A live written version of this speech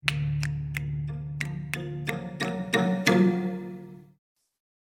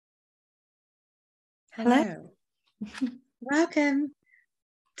Hello. Hello. Welcome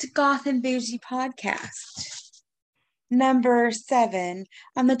to Goth and Bougie Podcast, number 7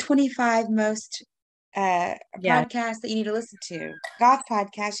 on the 25 most podcasts that you need to listen to. Goth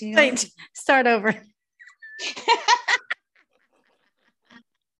podcast. You need to Wait, start over.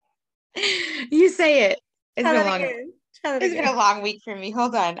 You say it. It's Try been that long. again. Try that It's again. been a long week for me.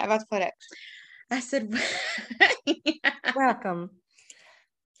 Hold on. I'm about to put it. I said, Welcome.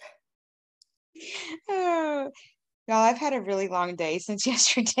 oh, y'all, I've had a really long day since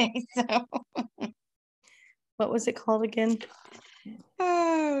yesterday. So, What was it called again?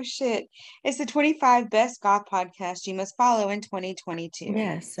 oh, shit. It's the 25 best goth podcasts you must follow in 2022.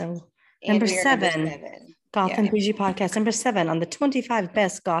 Yeah, so And number we are seven. number 7. Goth Yeah. and Bougie Podcast, number 7 on the 25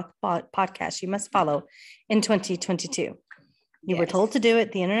 best goth podcasts you must follow in 2022. You were told to do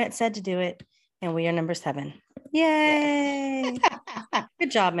it. The internet said to do it. And we are number 7. Yay.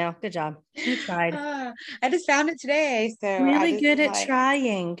 Good job, Mel. Good job. You tried. I just found it today. So Really good at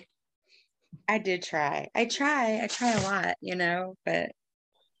trying. I did try. I try a lot, but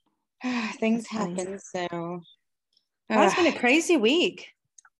things happen. So It's been a crazy week.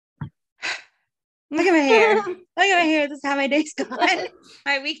 Look at my hair. Look at my hair. This is how my day's gone.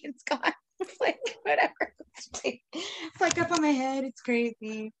 My weekend's gone. It's like whatever. It's like up on my head. It's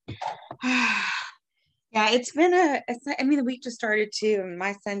crazy. Yeah, it's been the week just started too. And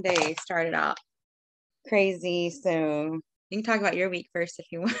my Sunday started off crazy. So you can talk about your week first if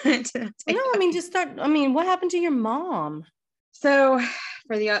you want. What happened to your mom? So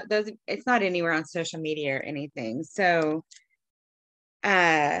for those, it's not anywhere on social media or anything. So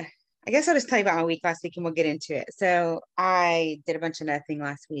I guess I'll just tell you about my week last week and we'll get into it. So I did a bunch of nothing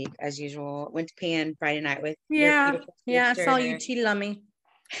last week as usual. Went to Pan Friday night with your beautiful sister. I saw you cheated on me.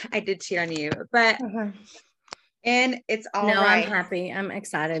 I did cheat on you, but and it's all right. I'm happy. I'm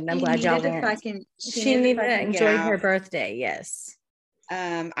excited. I'm glad y'all went. She needed to enjoy her birthday. Yes.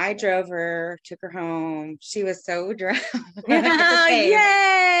 I drove her, took her home. She was so drunk.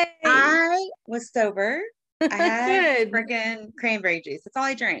 Yay! I was sober. I had freaking cranberry juice. That's all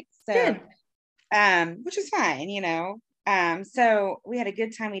I drank. So, which is fine, So we had a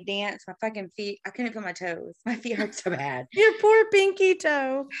good time. We danced. My fucking feet, I couldn't feel my toes. My feet hurt so bad. Your poor pinky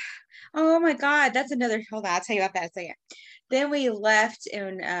toe. Oh my God. That's another, hold on. I'll tell you about that in a second. Then we left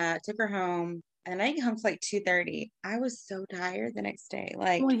and took her home. And I got home to like 2:30. I was so tired the next day.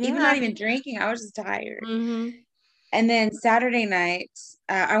 Even not even drinking, I was just tired. Mm-hmm. And then Saturday night,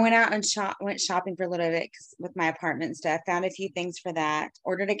 I went out and went shopping for a little bit with my apartment and stuff. Found a few things for that.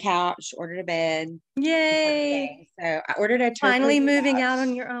 Ordered a couch, ordered a bed. Yay! So I ordered a turquoise finally moving couch. Out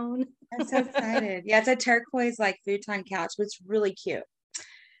on your own. I'm so excited. Yeah, it's a turquoise futon couch, but it's really cute.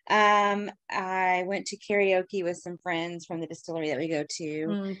 I went to karaoke with some friends from the distillery that we go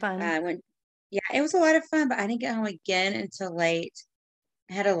to. Fun. Yeah, it was a lot of fun, but I didn't get home again until late.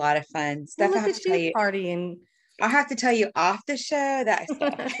 I had a lot of fun stuff. Look at you partying. I'll have to tell you off the show that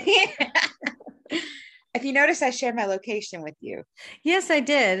stuff. If you notice, I shared my location with you. Yes, I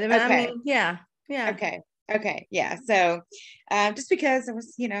did. Okay. Yeah. Okay. Yeah. So, just because I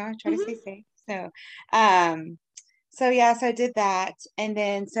was, I try to stay safe. So, so I did that. And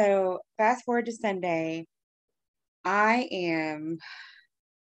then, so fast forward to Sunday, I didn't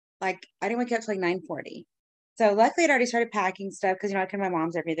wake up till 9:40. So luckily I'd already started packing stuff because, I come to my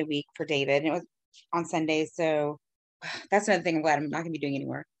mom's every other week for David, and it was on Sundays. So that's another thing I'm glad I'm not going to be doing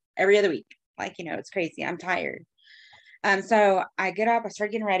anymore. Every other week. It's crazy. I'm tired. So I get up, I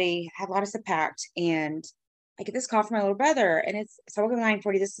start getting ready, have a lot of stuff packed, and I get this call from my little brother, and so I woke up at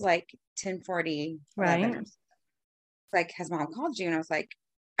 9:40. This is 10:40. Right. It's has mom called you? And I was like,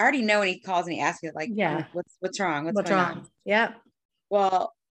 I already know when he calls and he asks me what's wrong? What's going on? Yeah.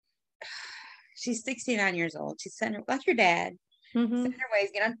 Well, she's 69 years old. She's sitting like your dad. Mm-hmm. Sitting her ways,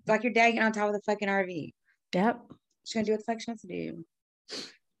 like your dad getting on top of the fucking RV. Yep. She's gonna do what the fuck she wants to do.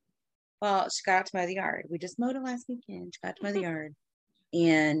 Well, she got out to mow the yard. We just mowed it last weekend. She got to mow the yard,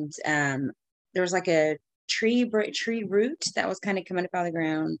 and there was a tree root that was kind of coming up out of the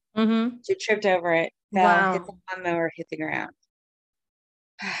ground. Mm-hmm. She tripped over it, fell, hit the lawnmower, hit the ground.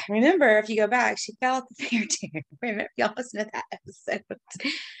 Remember, if you go back, she fell at the fair too. Remember, y'all listen to that episode.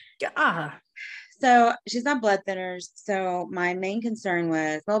 So she's on blood thinners. So my main concern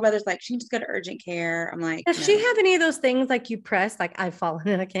was, my little brother's like, she can just go to urgent care. I'm like, does she have any of those things you press, I've fallen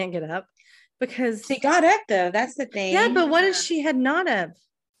and I can't get up? Because she got up though. That's the thing. Yeah, but what if she had not have?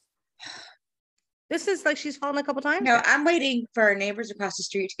 This is she's fallen a couple times. No, I'm waiting for our neighbors across the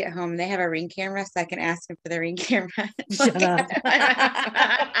street to get home. They have a Ring camera, so I can ask them for the Ring camera. Shut up.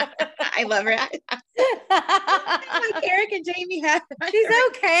 I love her. Like Eric and Jamie have. She's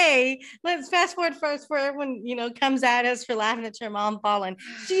okay. Let's fast forward first for everyone, comes at us for laughing at your mom falling.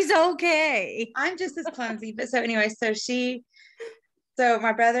 She's okay. I'm just as clumsy. But so anyway, so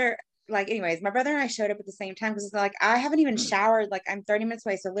my brother, my brother and I showed up at the same time because it's like I haven't even showered. Like I'm 30 minutes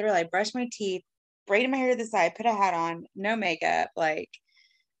away. So literally I brushed my teeth, braided my hair to the side, put a hat on, no makeup, like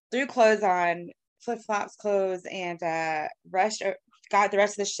threw clothes on, flip-flops, clothes, and rushed, got the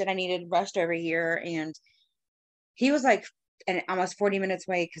rest of the shit I needed, rushed over here. And he was like almost 40 minutes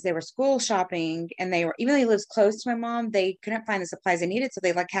away because they were school shopping, and even though he lives close to my mom, they couldn't find the supplies they needed. So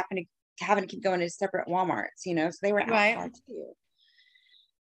they like happened to having to keep going to separate Walmarts, so they were outside too.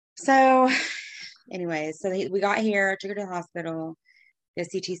 So anyways, we got here, took her to the hospital, did a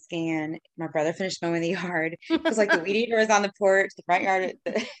CT scan. My brother finished mowing the yard because like the weed eater was on the porch, the front yard.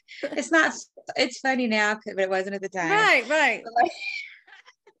 It's funny now, but it wasn't at the time. Right. But, like,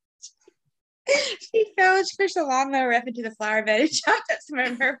 she fell and she pushed the lawnmower up into the flower bed and chopped up some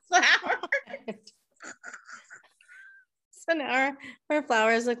of her flowers. So now her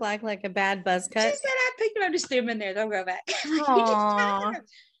flowers look like a bad buzz cut. She said, I picked them up, just threw them in there. They'll grow back.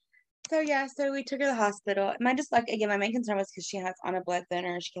 So we took her to the hospital. My main concern was because she has on a blood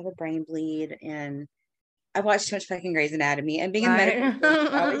thinner. She has a brain bleed, and I watched too much fucking Grey's Anatomy. And being a medical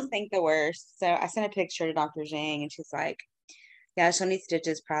field, I always think the worst. So I sent a picture to Dr. Zhang, and she's like, yeah, she'll need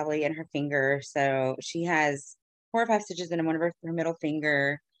stitches probably in her finger. So she has 4 or 5 stitches in one of her middle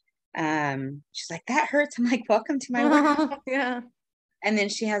finger. She's like, that hurts. I'm like, welcome to my world. Yeah. And then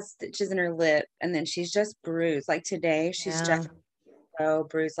she has stitches in her lip, and then she's just bruised. Like today, she's just so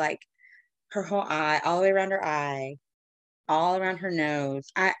bruised, like her whole eye, all the way around her eye, all around her nose.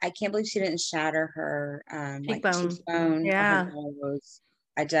 I can't believe she didn't shatter her cheekbone or her nose.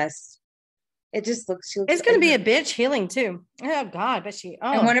 It just looks. It's going to be a bitch healing too. Oh God, but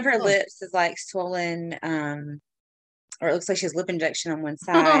and one of her lips is like swollen, or it looks like she has lip injection on one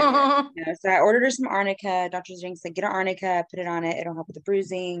side. So I ordered her some arnica. Dr. Zhang said, get an arnica, put it on it. It'll help with the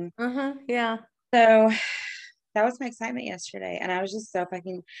bruising. Yeah. So that was my excitement yesterday. And I was just so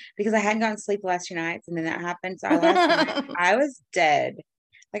fucking, because I hadn't gotten sleep the last 2 nights, and then that happened. So last night I was dead.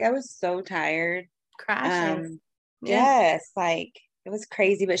 Like I was so tired. Crashing. Yes. Like it was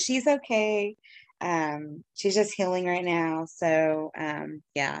crazy, but she's okay. She's just healing right now. So,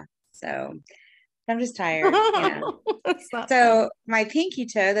 so I'm just tired. So my pinky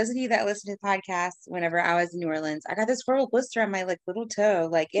toe, those of you that listen to the podcast, whenever I was in New Orleans, I got this horrible blister on my little toe.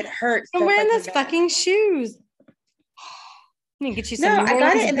 Like it hurts. I'm wearing those fucking shoes. You can get you some New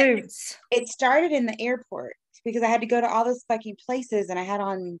Orleans boots. It started in the airport because I had to go to all those fucking places, and I had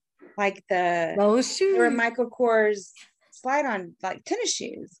on like those shoes. They were Michael Kors slide on like tennis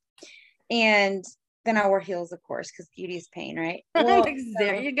shoes, and then I wore heels, of course, because beauty is pain, right? Well,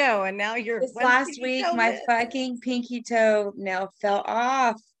 there you go. And now you're this last week, my fucking pinky toe nail fell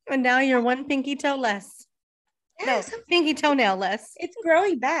off, and now you're one pinky toe less. Yes, no, pinky toenail less. It's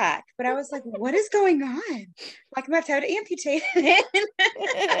growing back, but I was like, what is going on? Like, I'm going to have to amputate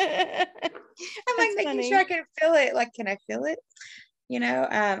it. I'm like making sure I can feel it. Like, can I feel it?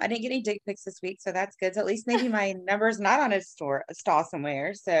 I didn't get any dick pics this week, so that's good. So at least maybe my number is not on a stall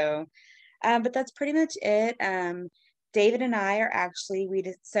somewhere. So, but that's pretty much it. David and I are actually,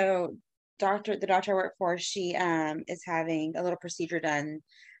 the doctor I work for, she is having a little procedure done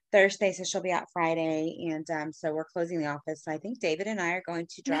Thursday, so she'll be out Friday, and so we're closing the office. So I think David and I are going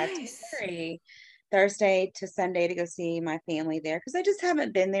to drive to Missouri Thursday to Sunday to go see my family there, because I just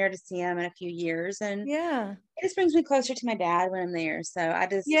haven't been there to see them in a few years, and it just brings me closer to my dad when I'm there. So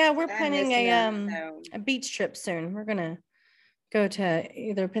we're planning a beach trip soon. We're gonna go to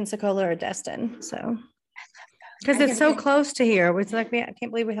either Pensacola or Destin, so because it's so close to here. It's like I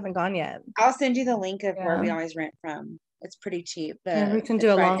can't believe we haven't gone yet. I'll send you the link of where we always rent from. It's pretty cheap. We can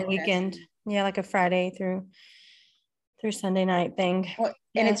do a long weekend. Yeah, like a Friday through Sunday night thing. Well,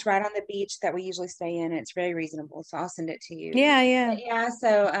 and it's right on the beach that we usually stay in. It's very reasonable. So I'll send it to you. Yeah.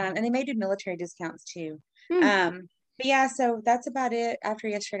 So, and they may do military discounts too. But yeah, so that's about it. After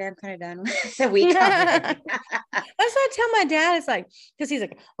yesterday, I'm kind of done with the week. That's what I tell my dad. It's like, because he's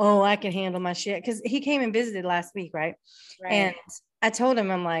like, oh, I can handle my shit. Because he came and visited last week, right? And I told him,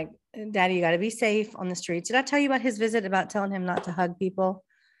 I'm like, Daddy, you got to be safe on the streets. Did I tell you about his visit about telling him not to hug people?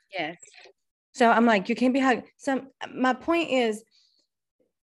 Yes. So I'm like, you can't be hugged. So my point is,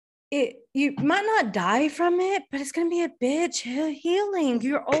 you might not die from it, but it's going to be a bitch healing.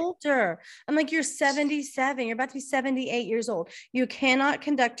 You're older. I'm like, you're 77. You're about to be 78 years old. You cannot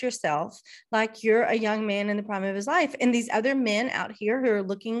conduct yourself like you're a young man in the prime of his life. And these other men out here who are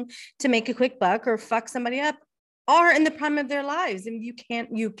looking to make a quick buck or fuck somebody up are in the prime of their lives. And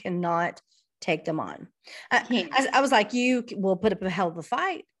you cannot take them on. can't. I was like, you will put up a hell of a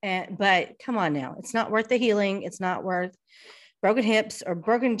fight, but come on now. It's not worth the healing. It's not worth broken hips or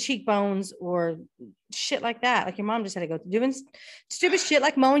broken cheekbones or shit like that. Like your mom just had to go doing stupid shit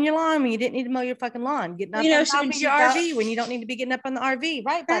like mowing your lawn when you didn't need to mow your fucking lawn, getting up on top of your RV when you don't need to be getting up on the RV,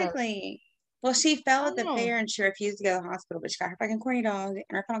 right? Exactly. Well, she fell at the Oh. fair and she refused to go to the hospital, but she got her fucking corny dog and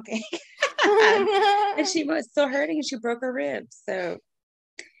her funnel cake. And she was still hurting and she broke her ribs. So,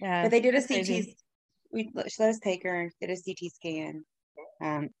 yeah, but they did a that's CT. crazy. She let us take her, did a CT scan.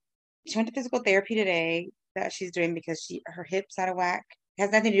 She went to physical therapy today that she's doing because her hips out of whack. It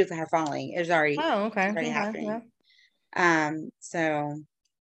has nothing to do with her falling. It was already, Oh, okay. already Okay, happening. yeah. So I'm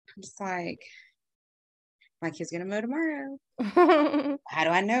just like, my kid's gonna mow tomorrow. How do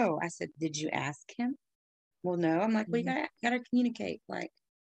I know? I said, did you ask him? Well, no. I'm like, we gotta communicate. Like,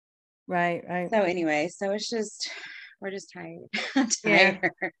 right. so anyway, so it's just we're just tired. I'm Yeah.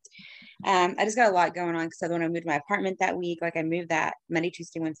 tired. I just got a lot going on because when I moved my apartment that week, like I moved that Monday,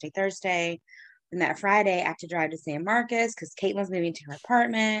 Tuesday, Wednesday, Thursday. And that Friday I have to drive to San Marcos because Caitlin's moving to her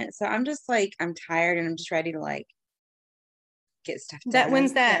apartment. So I'm just like, I'm tired and I'm just ready to like get stuff done.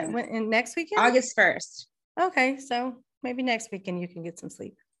 When's that? So, In next weekend? August 1st. Okay, so maybe next weekend you can get some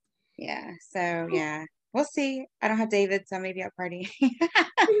sleep. Yeah. So yeah, we'll see. I don't have David, so maybe I'll party.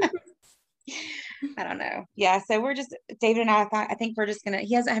 I don't know. Yeah. So we're just David and I think we're just gonna.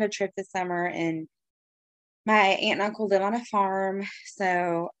 He hasn't had a trip this summer, and my aunt and uncle live on a farm,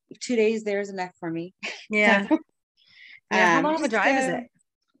 so 2 days there is enough for me. Yeah. So, Yeah. How long of a drive is it?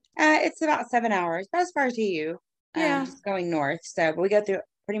 It's about 7 hours, not as far as you. Yeah. Just going north. So, but we go through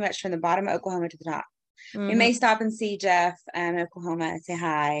pretty much from the bottom of Oklahoma to the top. Mm-hmm. We may stop and see Jeff in Oklahoma and say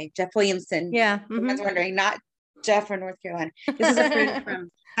hi. Jeff Williamson. Yeah. Mm-hmm. I was wondering, not Jeff from North Carolina. This is a friend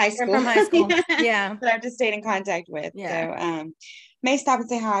from high school. From high school. Yeah. That I've just stayed in contact with. Yeah. So may stop and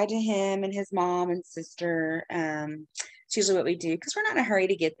say hi to him and his mom and sister. It's usually what we do because we're not in a hurry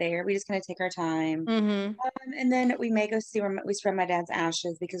to get there. We just kind of take our time. Mm-hmm. And then we may go see where we spread my dad's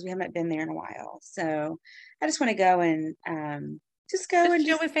ashes because we haven't been there in a while. So I just want to go and just go and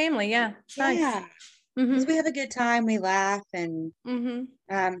chill with family. Yeah. Nice. Yeah. Because we have a good time, we laugh and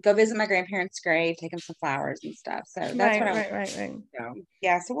go visit my grandparents' grave, take them some flowers and stuff. So that's right. So,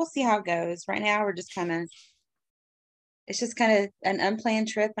 yeah, so we'll see how it goes. Right now, we're just it's just kind of an unplanned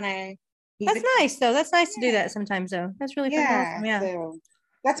trip, and that's nice though. That's nice to do that sometimes though. That's really fucking awesome. Yeah. So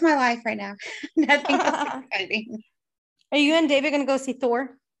that's my life right now. Nothing else exciting. Are you and David going to go see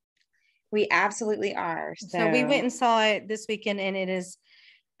Thor? We absolutely are. So we went and saw it this weekend, and it is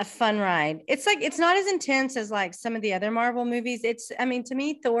a fun ride. It's like, it's not as intense as like some of the other Marvel movies. I mean, to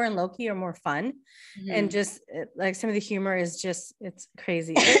me, Thor and Loki are more fun. And just like some of the humor is just, it's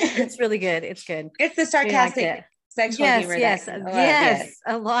crazy. It's really good. It's good. It's the sarcastic sexual humor. Yes.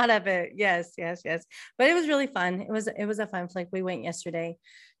 A lot of it. Yes. But it was really fun. It was a fun flick. We went yesterday.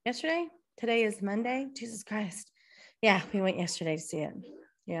 Today is Monday. Jesus Christ. Yeah. We went yesterday to see it.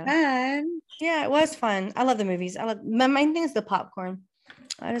 Yeah. Fun. Yeah. It was fun. I love the movies. My main thing is the popcorn.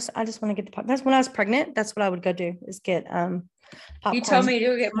 I just want to get the popcorn. That's when I was pregnant. That's what I would go do is get popcorn. You told me to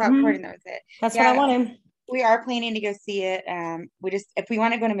go get popcorn and that was it. That's what I wanted. We are planning to go see it. If we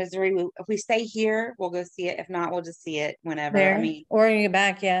want to go to Missouri, if we stay here, we'll go see it. If not, we'll just see it whenever. There. I mean, or you get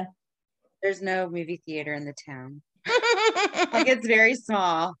back. Yeah. There's no movie theater in the town. Like it's very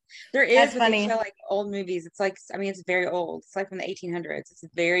small. There is. That's funny. They show like old movies. It's like, I mean, it's very old. It's like from the 1800s. It's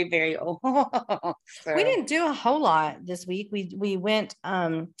very, very old. So. We didn't do a whole lot this week. We went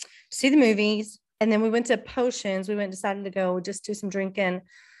to see the movies, and then we went to Potions. We decided to go just do some drinking.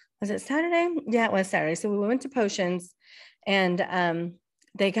 Was it Saturday? Yeah, it was Saturday. So we went to Potions, and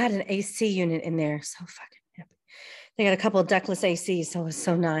they got an AC unit in there. So fucking happy. They got a couple of ductless ACs, so it was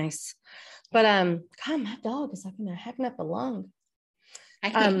so nice. But God, my dog is like in there hacking up a lung.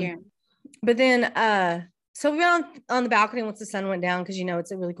 I can't hear him. But then so we went on the balcony once the sun went down, because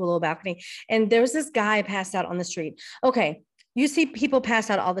it's a really cool little balcony. And there was this guy passed out on the street. Okay, you see people pass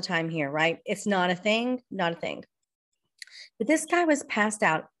out all the time here, right? It's not a thing. But this guy was passed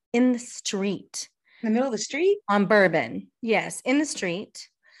out in the street. In the middle of the street? On Bourbon. Yes, in the street.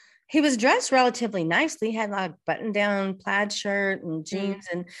 He was dressed relatively nicely, had like button-down plaid shirt and jeans.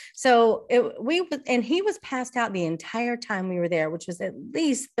 And so he was passed out the entire time we were there, which was at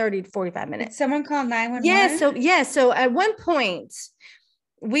least 30 to 45 minutes. Did someone call 911? Yes. So at one point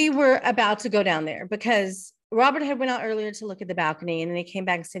we were about to go down there because Robert had went out earlier to look at the balcony, and then he came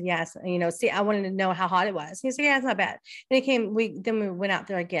back and said, yes, see, I wanted to know how hot it was. He said, yeah, it's not bad. And we went out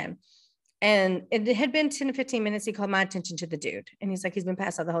there again. And it had been 10 to 15 minutes. He called my attention to the dude. And he's like, he's been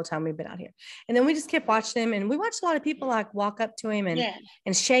passed out the whole time we've been out here. And then we just kept watching him. And we watched a lot of people like walk up to him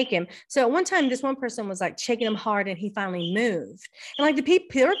and shake him. So at one time, this one person was like shaking him hard and he finally moved. And like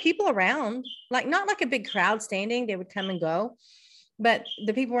there were people around, like not like a big crowd standing. They would come and go. But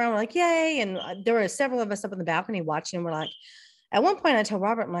the people around were like, yay. And there were several of us up on the balcony watching. And we're like, at one point I told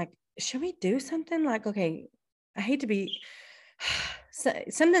Robert, I'm like, should we do something? Like, okay, I hate to be... So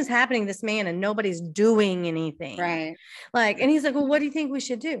something's happening to this man and nobody's doing anything. Right. Like, and he's like, well, what do you think we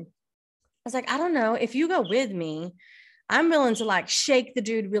should do? I was like, I don't know. If you go with me, I'm willing to like shake the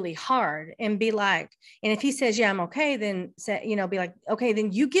dude really hard and be like, and if he says, yeah, I'm okay, then say, you know, be like, okay,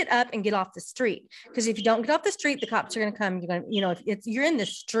 then you get up and get off the street. Because if you don't get off the street, the cops are going to come. You're going to, you know, if it's, you're in the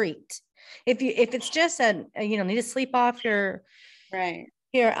street, if it's just you know, need to sleep off your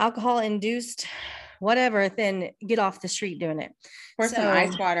alcohol induced whatever, then get off the street doing it. Pour some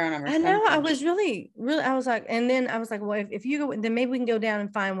ice water on them. I know. I was really, I was like, and then I was like, well, if you go, then maybe we can go down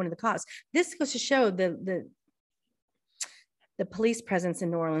and find one of the cops. This goes to show the police presence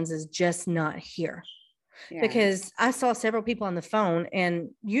in New Orleans is just not here. Yeah. Because I saw several people on the phone, and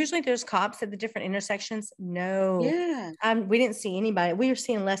usually there's cops at the different intersections. No, we didn't see anybody. We were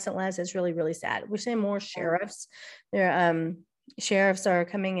seeing less and less. It's really, really sad. We're seeing more sheriffs. Sheriffs are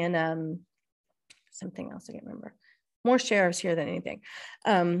coming in. Something else I can't remember. More sheriffs here than anything.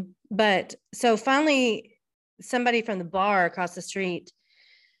 But so finally, somebody from the bar across the street,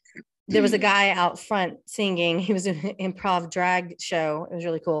 there was a guy out front singing. He was an improv drag show. It was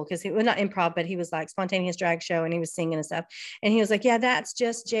really cool because he was not improv, but he was like spontaneous drag show, and he was singing and stuff. And he was like, yeah, that's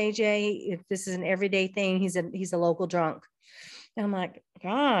just JJ. If this is an everyday thing, he's a local drunk. And I'm like,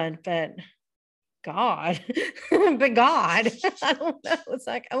 God, but God. I don't know. It's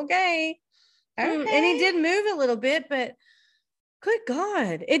like, okay. And he did move a little bit, but good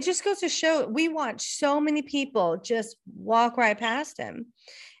God, it just goes to show we watch so many people just walk right past him.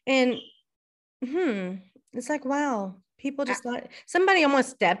 And it's like, wow, people just not, somebody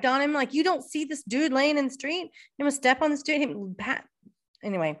almost stepped on him. Like, you don't see this dude laying in the street. You must step on this dude.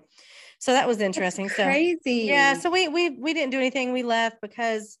 Anyway, so that was interesting. That's crazy. Yeah. So we didn't do anything. We left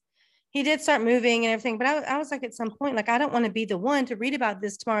because he did start moving and everything. But I was like, at some point, like, I don't want to be the one to read about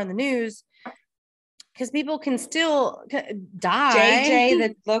this tomorrow in the news, because people can still die. JJ,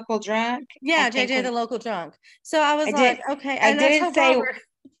 the local drunk. Yeah, JJ, the local drunk. So I was okay. I didn't say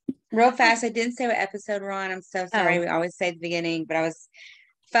real fast. I didn't say what episode we're on. I'm so sorry. We always say at the beginning, but I was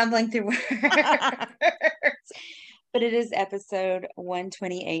fumbling through words. But it is episode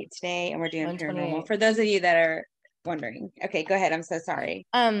 128 today, and we're doing paranormal. For those of you that are wondering. Okay, go ahead. I'm so sorry.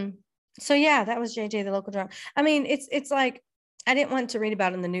 So yeah, that was JJ, the local drunk. I mean, it's like, I didn't want to read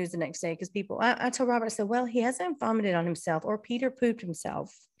about it in the news the next day because people, I told Robert, I said, well, he hasn't vomited on himself or Peter pooped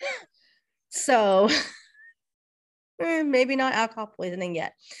himself. So maybe not alcohol poisoning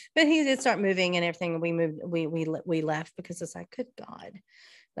yet, but he did start moving and everything. And we left because it's like, good God,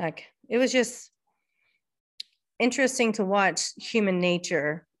 like, it was just interesting to watch human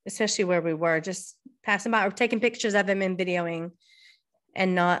nature, especially where we were just passing by or taking pictures of him and videoing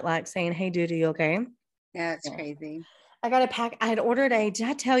and not like saying, hey, dude, are you okay? Yeah, it's crazy. I got a pack. I had ordered did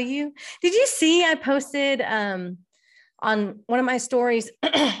I tell you? Did you see I posted on one of my stories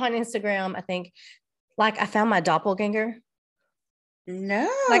on Instagram, I think, like, I found my doppelganger? No.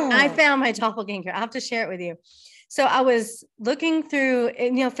 Like, I found my doppelganger. I'll have to share it with you. So I was looking through,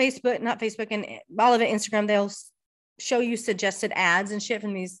 Facebook, not Facebook, and all of it, Instagram, they'll show you suggested ads and shit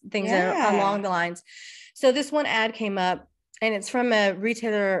from these things that are along the lines. So this one ad came up, and it's from a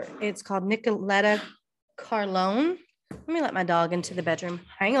retailer. It's called Nicoletta Carlone. Let me let my dog into the bedroom.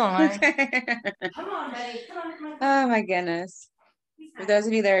 Hang on. Come on, buddy. Come on. Oh my goodness. For those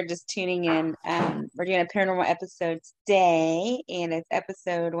of you that are just tuning in, we're doing a paranormal episode today, and it's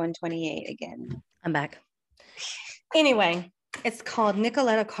episode 128 again. I'm back. Anyway, it's called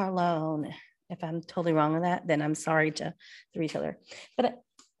Nicoletta Carlone. If I'm totally wrong on that, then I'm sorry to the retailer. But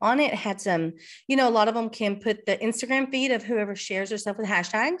on it had some, a lot of them can put the Instagram feed of whoever shares their stuff with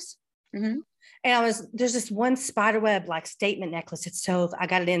hashtags. Mm-hmm. And there's this one spiderweb like statement necklace. I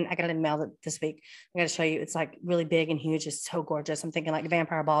got it in mail this week. I got to show you. It's like really big and huge. It's so gorgeous. I'm thinking like a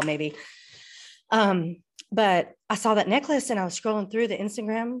vampire ball maybe. But I saw that necklace and I was scrolling through the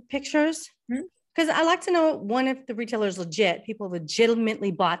Instagram pictures because I like to know, one, if the retailer is legit, people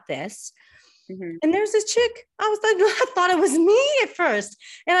legitimately bought this. Mm-hmm. And there's this chick. I was like, I thought it was me at first.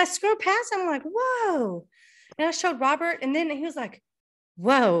 And I scrolled past and I'm like, whoa. And I showed Robert, and then he was like,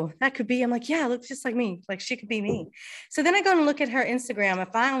 whoa, that could be. I'm like, yeah, it looks just like me. Like, she could be me. So then I go and look at her Instagram. I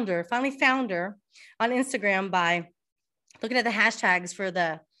finally found her on Instagram by looking at the hashtags for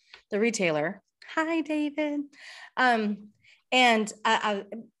the the retailer. Hi, David. And I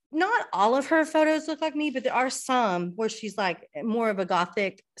not all of her photos look like me, but there are some where she's like more of a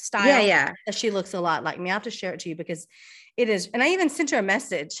gothic style. Yeah. That she looks a lot like me. I have to share it to you because it is. And I even sent her a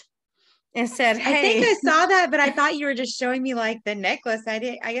message and said, hey. I think I saw that, but I thought you were just showing me like the necklace. I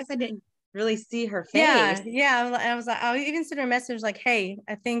guess I didn't really see her face. Yeah. I was like, I even sent her a message like, hey,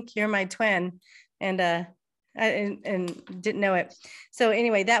 I think you're my twin. And and didn't know it. So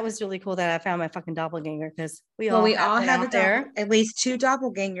anyway, that was really cool that I found my fucking doppelganger because we all have there. At least two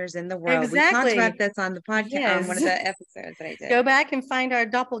doppelgangers in the world. Exactly. We talked about this on the podcast, yes. on one of the episodes that I did. Go back and find our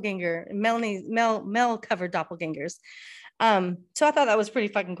doppelganger, Mel covered doppelgangers. So I thought that was pretty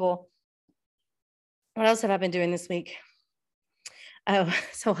fucking cool. What else have I been doing this week? Oh,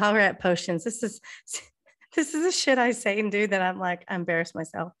 so while we're at potions, this is the shit I say and do that I'm like, I embarrass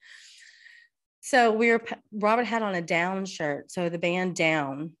myself. So Robert had on a Down shirt. So the band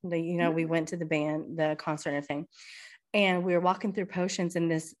Down, we went to the concert and everything. And we were walking through Potions and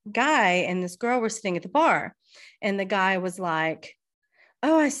this guy and this girl were sitting at the bar. And the guy was like,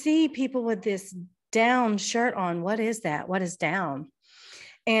 oh, I see people with this Down shirt on. What is that? What is Down?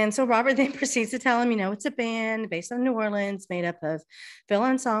 And so Robert then proceeds to tell him, it's a band based on New Orleans, made up of Phil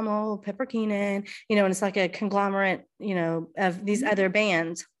Anselmo, Pepper Keenan, and it's like a conglomerate, of these other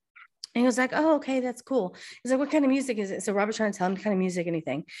bands. And he was like, oh, okay, that's cool. He's like, what kind of music is it? So Robert's trying to tell him kind of music,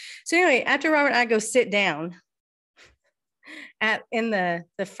 anything. So anyway, after Robert and I go sit down in the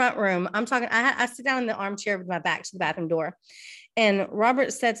front room, I'm talking, I sit down in the armchair with my back to the bathroom door. And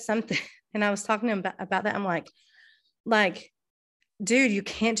Robert said something, and I was talking to him about that. I'm like, dude, you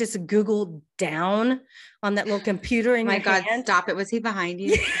can't just Google Down on that little computer in your hand. My God, stop it. Was he behind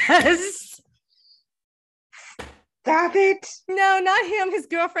you? Yes. Stop it. No, not him, his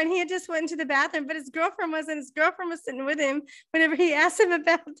girlfriend. He had just went into the bathroom, but his girlfriend wasn't. His girlfriend was sitting with him whenever he asked him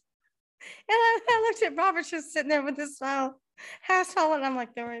about. And I looked at Robert just sitting there with his smile, asshole, and I'm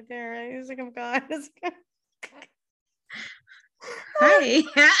like, they're right there. Right? He's like, oh God. Hi.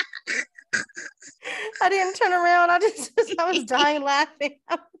 I didn't turn around. I was dying laughing.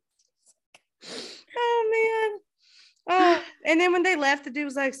 Oh man. Oh, and then when they left, the dude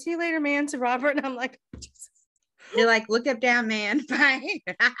was like, see you later, man, to Robert. And I'm like, Jesus. You're like, look up Down, man. Bye.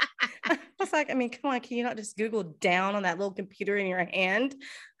 I was like, I mean, come on, can you not just Google Down on that little computer in your hand?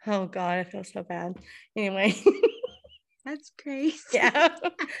 Oh God, I feel so bad. Anyway. That's crazy. Yeah.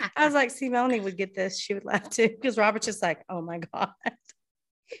 I was like, see, Melanie would get this. She would laugh too. Because Robert's just like, oh my God.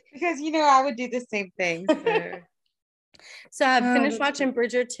 Because I would do the same thing. So I've finished watching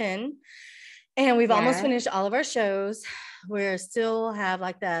Bridgerton. And we've almost finished all of our shows. We still have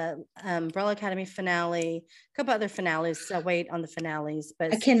like the Umbrella Academy finale, a couple other finales. So wait on the finales,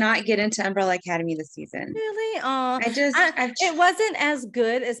 but I cannot get into Umbrella Academy this season. Really? It wasn't as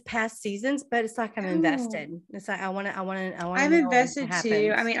good as past seasons, but it's like I'm invested. It's like I want to. I'm invested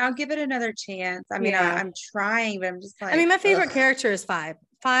too. I mean, I'll give it another chance. I mean, I'm trying, but I'm just like. I mean, my favorite character is Five.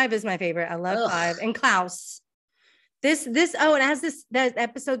 Five is my favorite. I love Five and Klaus. And as that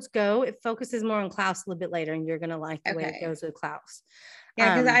episodes go, it focuses more on Klaus a little bit later, and you're gonna like the way it goes with Klaus.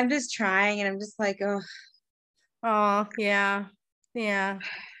 Yeah, because I'm just trying, and I'm just like, yeah.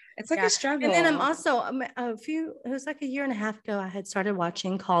 It's like a struggle. And then I'm also it was like a year and a half ago, I had started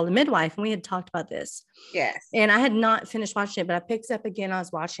watching Call the Midwife, and we had talked about this. Yes. And I had not finished watching it, but I picked it up again. I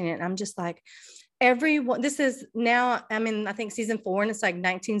was watching it, and I'm just like, this is now, I mean, I think season 4, and it's like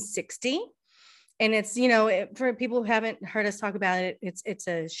 1960. And it's, for people who haven't heard us talk about it, it's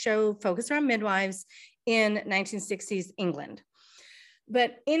a show focused around midwives in 1960s England.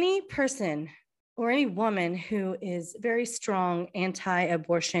 But any person or any woman who is very strong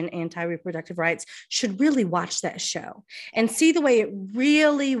anti-abortion, anti-reproductive rights should really watch that show and see the way it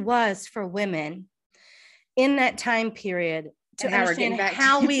really was for women in that time period, to understand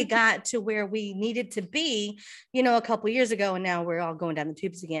how we got to where we needed to be, a couple of years ago, and now we're all going down the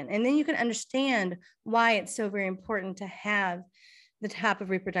tubes again. And then you can understand why it's so very important to have the type of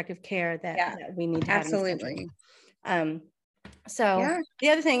reproductive care that we need to have. Absolutely. So the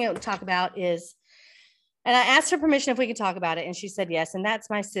other thing I would talk about is, and I asked her permission if we could talk about it, and she said yes. And that's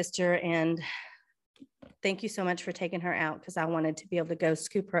my sister. And thank you so much for taking her out, because I wanted to be able to go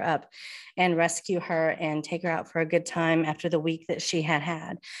scoop her up and rescue her and take her out for a good time after the week that she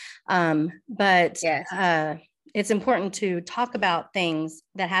had. But it's important to talk about things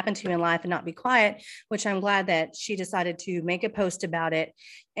that happen to you in life and not be quiet, which I'm glad that she decided to make a post about it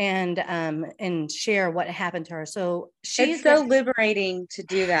and share what happened to her. So it's so liberating to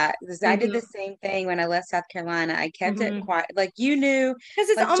do that, because I did the same thing when I left South Carolina. I kept it quiet, like you knew, because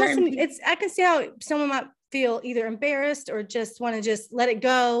it's almost I can see how someone might feel either embarrassed or just want to just let it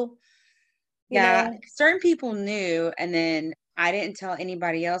go, certain people knew, and then I didn't tell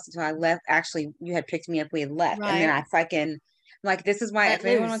anybody else until I left. Actually, you had picked me up, we had left, and then I fucking like, this is why, Let if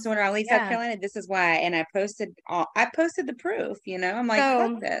anyone loose. wants to know where I leave South Carolina, this is why. And I posted the proof, I'm like,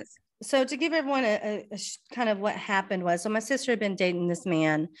 fuck this. So to give everyone a kind of what happened was, so my sister had been dating this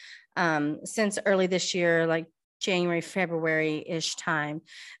man since early this year, like January, February-ish time.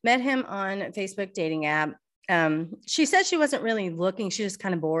 Met him on Facebook dating app. She said she wasn't really looking. She was just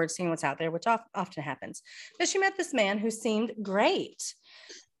kind of bored seeing what's out there, which often happens. But she met this man who seemed great.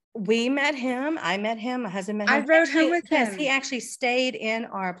 We met him. I met him. My husband met him. I rode home with him. Yes, he actually stayed in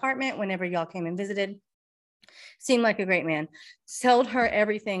our apartment whenever y'all came and visited. Seemed like a great man. Told her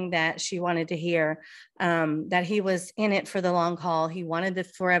everything that she wanted to hear, that he was in it for the long haul. He wanted the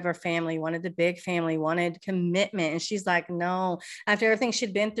forever family, wanted the big family, wanted commitment. And she's like, no, after everything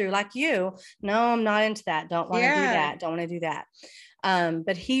she'd been through, like you, no, I'm not into that. Don't want to do that. Don't want to do that.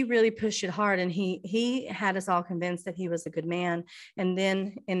 But he really pushed it hard, and he had us all convinced that he was a good man. And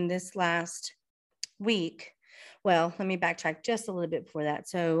then in this last week, well, let me backtrack just a little bit before that.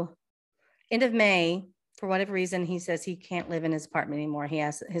 So end of May, for whatever reason, he says he can't live in his apartment anymore. He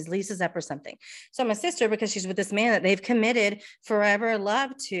has his lease is up or something. So my sister, because she's with this man that they've committed forever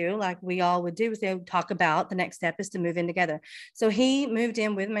love to, like we all would do, is they would talk about the next step is to move in together. So he moved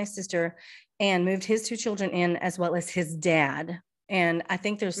in with my sister and moved his 2 children in, as well as his dad. And I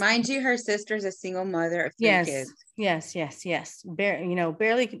think there's, mind you, her sister's a single mother of 3 kids. Yes.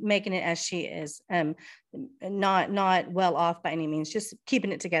 Barely making it as she is. Not well off by any means, just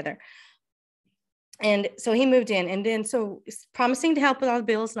keeping it together. And so he moved in, and then so promising to help with all the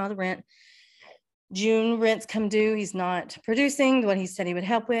bills and all the rent. June rents come due. He's not producing what he said he would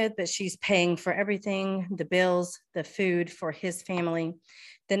help with, but she's paying for everything, the bills, the food for his family.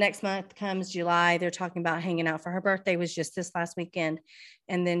 The next month comes July. They're talking about hanging out for her birthday, was just this last weekend.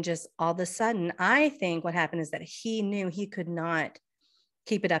 And then just all of a sudden, I think what happened is that he knew he could not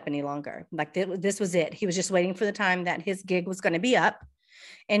keep it up any longer. Like this was it. He was just waiting for the time that his gig was going to be up,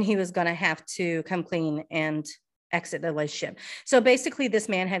 and he was going to have to come clean and exit the relationship. So basically this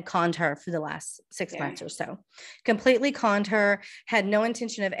man had conned her for the last 6 months or so, completely conned her, had no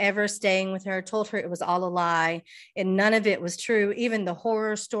intention of ever staying with her, told her it was all a lie, and none of it was true. Even the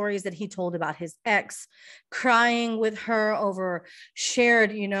horror stories that he told about his ex, crying with her over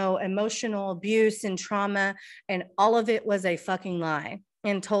shared, emotional abuse and trauma, and all of it was a fucking lie,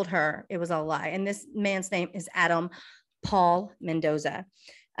 and told her it was all a lie. And this man's name is Adam Paul Mendoza.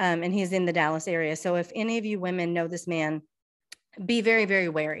 And he's in the Dallas area. So if any of you women know this man, be very, very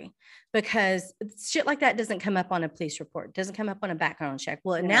wary, because shit like that doesn't come up on a police report, doesn't come up on a background check.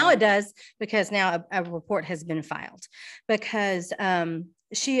 Well, now it does, because now a report has been filed, because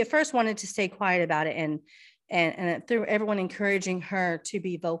she at first wanted to stay quiet about it, and through everyone encouraging her to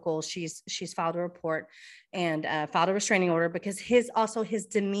be vocal, she's filed a report and filed a restraining order, because his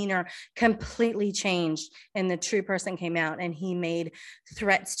demeanor completely changed, and the true person came out, and he made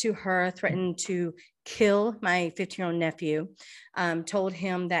threats to her, threatened to kill my 15-year-old nephew, told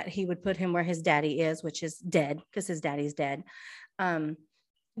him that he would put him where his daddy is, which is dead, because his daddy's dead.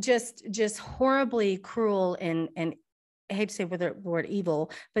 Just horribly cruel, and I hate to say the word evil,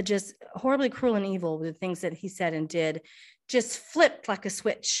 but just horribly cruel and evil with the things that he said and did, just flipped like a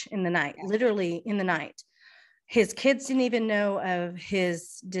switch in the night, literally in the night. His kids didn't even know of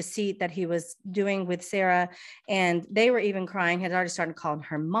his deceit that he was doing with Sarah. And they were even crying, had already started calling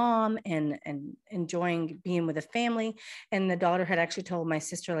her mom and enjoying being with the family. And the daughter had actually told my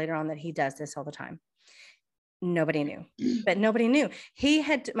sister later on that he does this all the time. Nobody knew, but nobody knew.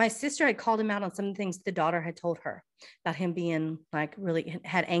 My sister had called him out on some of the things the daughter had told her about him being like really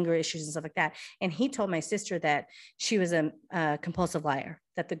had anger issues and stuff like that. And he told my sister that she was a compulsive liar,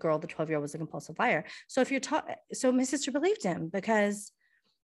 that the 12-year-old was a compulsive liar. So so my sister believed him, because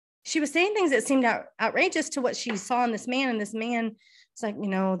she was saying things that seemed outrageous to what she saw in this man. And this man, it's like,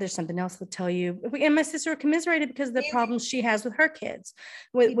 there's something else to tell you. And my sister commiserated because of the problems she has with her kids.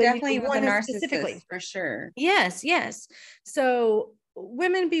 With definitely was a narcissist, for sure. Yes. So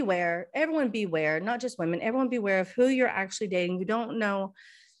women beware, everyone beware, not just women, everyone beware of who you're actually dating. You don't know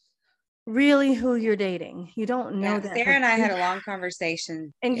really who you're dating. You don't know that. Sarah and I had a long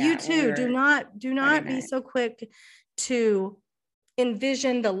conversation. And you too, do not be so quick to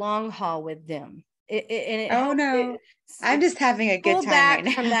envision the long haul with them. I'm just having a good time right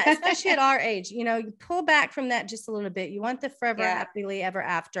now. From that, especially at our age, you pull back from that just a little bit. You want the forever happily ever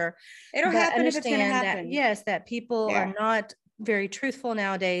after. It'll happen if it's going to happen. That people are not very truthful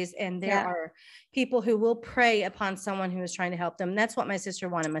nowadays, and there are people who will prey upon someone who is trying to help them. That's what my sister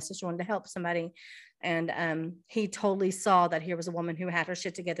wanted. My sister wanted to help somebody. And he totally saw that here was a woman who had her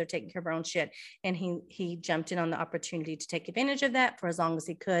shit together, taking care of her own shit. And he jumped in on the opportunity to take advantage of that for as long as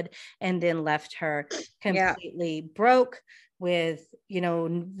he could, and then left her completely broke with,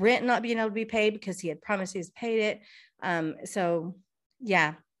 rent not being able to be paid because he had promised he's paid it. So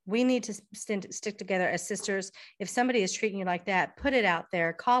yeah, we need to stick together as sisters. If somebody is treating you like that, put it out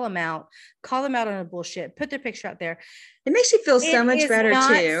there, call them out on a bullshit, put their picture out there. It makes you feel so much better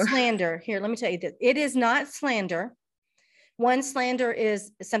too. Slander. Here, let me tell you this. It is not slander. One, slander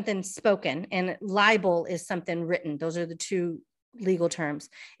is something spoken, and libel is something written. Those are the two legal terms.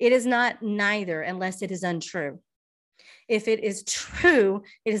 It is not neither unless it is untrue. If it is true,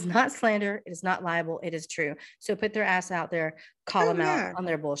 it is not slander. It is not libel. It is true. So put their ass out there, call them out on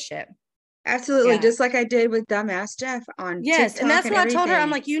their bullshit. Absolutely. Just like I did with dumbass Jeff on TikTok. And that's what I told her. I'm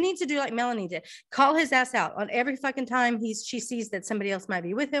like, you need to do like Melanie did. Call his ass out on every fucking time she sees that somebody else might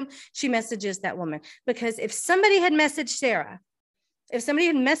be with him. She messages that woman. Because if somebody had messaged Sarah, if somebody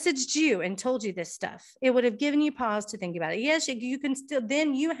had messaged you and told you this stuff, it would have given you pause to think about it. Yes, you can still,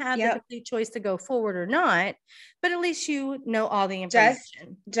 then you have the complete choice to go forward or not, but at least you know all the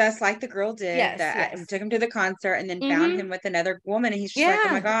information. Just like the girl did took him to the concert and then found him with another woman. And he's just like,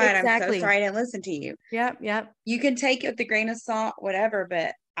 oh my God, I'm so sorry I didn't listen to you. Yep. You can take it with a grain of salt, whatever,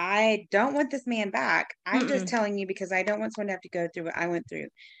 but I don't want this man back. I'm just telling you because I don't want someone to have to go through what I went through.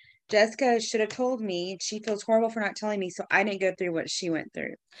 Jessica should have told me. She feels horrible for not telling me, so I didn't go through what she went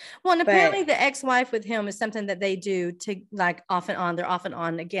through. Well, and apparently the ex-wife with him is something that they do to like off and on. They're off and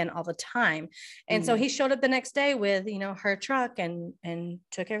on again all the time. And so he showed up the next day with, her truck and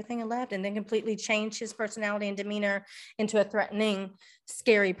took everything and left, and then completely changed his personality and demeanor into a threatening,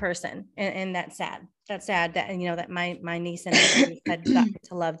 scary person. And that's sad. That's sad that, that my niece and nephew had gotten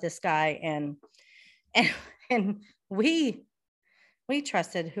to love this guy, and we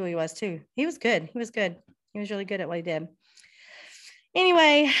trusted who he was too. He was good. He was really good at what he did.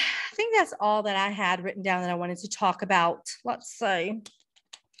 Anyway, I think that's all that I had written down that I wanted to talk about. Let's say,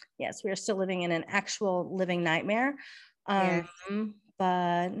 yes, we are still living in an actual living nightmare. But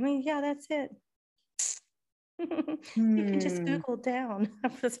I mean, that's it. You can just Google down.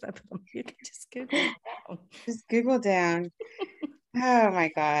 You can just Google down. Just Google down. Oh my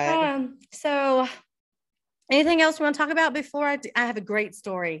God. So anything else you want to talk about before I have a great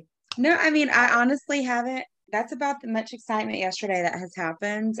story? No, I mean, I honestly haven't. That's about the much excitement yesterday that has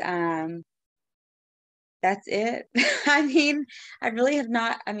happened. That's it. I mean, I really have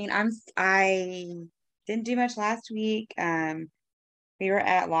not. I mean, I didn't do much last week. We were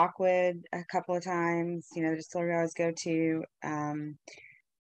at Lockwood a couple of times, the distillery I always go to.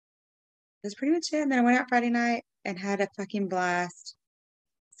 That's pretty much it. And then I went out Friday night and had a fucking blast.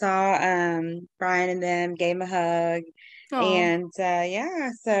 Saw Brian and them, gave him a hug. Aww. And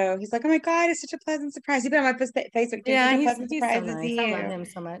so he's like, oh my God, it's such a pleasant surprise. He put on my Facebook too. Yeah, he's so nice. I love him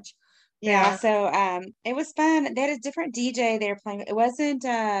so much. Yeah, so it was fun. They had a different DJ they were playing. It wasn't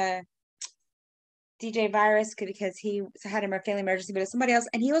DJ Virus because he had a family emergency, but it was somebody else,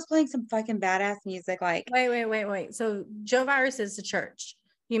 and he was playing some fucking badass music. Like, wait. So Joe Virus is the church.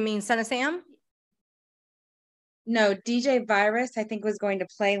 You mean Son of Sam? No, DJ Virus, I think, was going to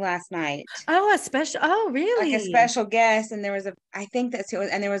play last night. Oh, really? Like a special guest, and there was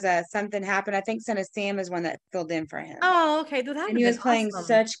and there was something happened. I think Son of Sam is one that filled in for him. Oh, okay. And he was playing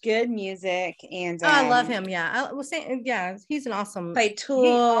such good music, and I love him. Yeah, I was saying, he's an awesome. Played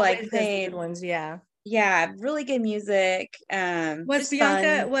Tool, like played good ones. Yeah, really good music. Was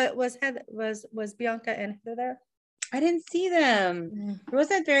Bianca? What was Bianca and Heather there? I didn't see them. It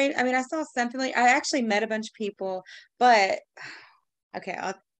wasn't very. I mean, I saw something. I actually met a bunch of people, but okay.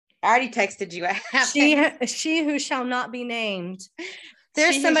 I already texted you. She who shall not be named.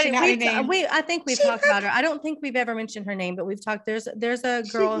 There's somebody. I think we've talked about her. I don't think we've ever mentioned her name, but we've talked. There's a girl.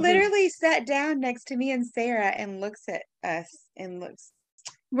 She literally sat down next to me and Sarah and looks at us and looks.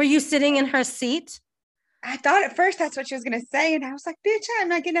 Were you sitting in her seat? I thought at first that's what she was gonna say, and I was like, "Bitch, I'm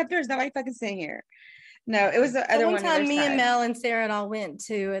not getting up there. There's nobody fucking sitting here." No, it was the other one. One time, me and Mel and Sarah and all went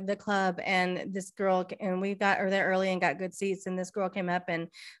to the club, and this girl, and we got her there early and got good seats. And this girl came up and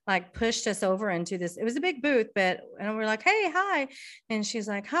like pushed us over into this. It was a big booth, and we're like, "Hey, hi!" And she's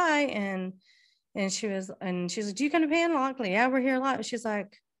like, "Hi," and she's like, "Do you come to Panama?" Like, "Yeah, we're here a lot." She's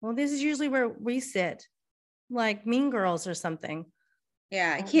like, "Well, this is usually where we sit, like Mean Girls or something."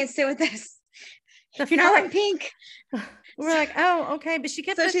 Yeah, I can't sit with us. If you're not wearing pink. We're like, oh, okay. But she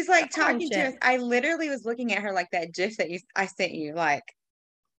kept. So she's like talking to us. I literally was looking at her like that GIF that I sent you. Like,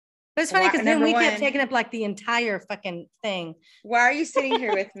 but it's funny because then we kept taking up like the entire fucking thing. Why are you sitting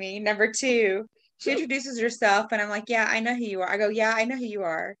here with me? Number two, She introduces herself, and I'm like, yeah, I know who you are. I go, yeah, I know who you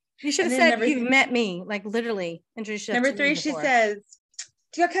are. You should have said you've met me, like literally introduce yourself. Number 3, she says,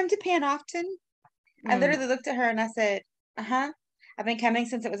 do you come to Pan often? I literally looked at her and I said, uh-huh. I've been coming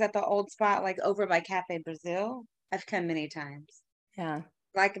since it was at the old spot, like over by Cafe Brazil. I've come many times. Yeah.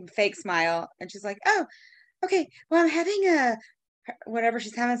 Like a fake smile. And she's like, oh, okay. Well, I'm having a, whatever.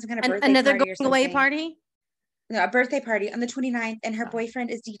 She's having some kind of birthday another party or something. going away party? No, a birthday party on the 29th. And her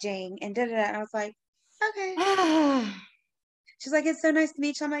boyfriend is DJing and da-da-da. And I was like, okay. She's like, it's so nice to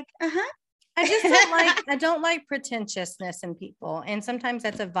meet you. I'm like, uh-huh. I don't like pretentiousness in people. And sometimes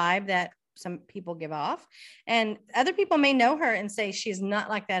that's a vibe that some people give off, and other people may know her and say she's not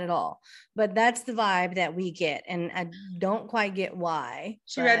like that at all, but that's the vibe that we get. And I don't quite get why.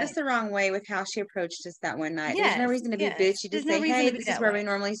 She read us the wrong way with how she approached us that one night. Yes, there's no reason to be bitchy. Just say, hey, this is where we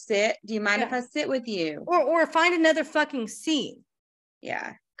normally sit. Do you mind if I sit with you? Or find another fucking seat.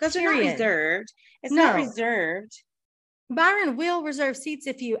 Yeah. Because they're not reserved. It's not reserved. Byron will reserve seats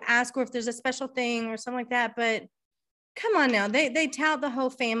if you ask, or if there's a special thing or something like that. But come on now, they tout the whole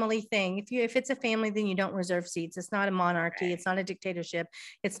family thing. If it's a family, then you don't reserve seats. It's not a monarchy. Right. It's not a dictatorship.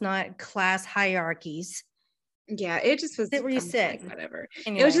 It's not class hierarchies. Yeah, it just was. Sit where you sit. Like, whatever.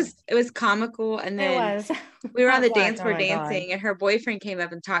 Anyway. It was comical. And then we were on the dance floor dancing, and her boyfriend came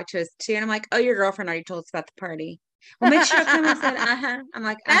up and talked to us too. And I'm like, oh, your girlfriend already told us about the party. Well, make sure come. I said, uh-huh. I'm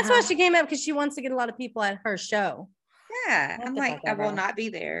like, that's why she came up, because she wants to get a lot of people at her show. Yeah, I'm like, I will not be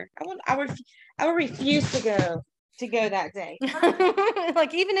there. I will refuse to go that day.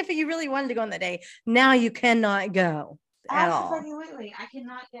 Like, even if you really wanted to go on that day, now you cannot go at all. Absolutely, I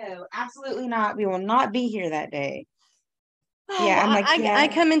cannot go. Absolutely not. We will not be here that day. Yeah, I'm like, I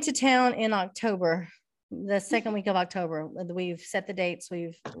come into town in October, the second week of October. We've set the dates.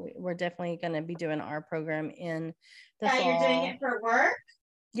 We're definitely going to be doing our program in the fall. You're doing it for work?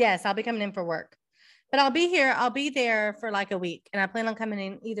 Yes, I'll be coming in for work. But I'll be here. I'll be there for like a week, and I plan on coming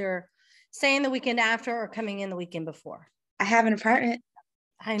in either staying the weekend after or coming in the weekend before. I have an apartment.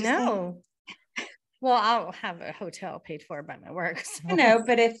 I know. Well, I'll have a hotel paid for by my work. So. I know,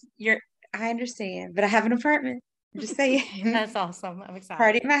 but I understand. But I have an apartment. I'm just saying. That's awesome. I'm excited.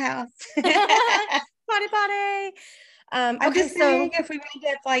 Party at my house. Party. I'm just saying, if we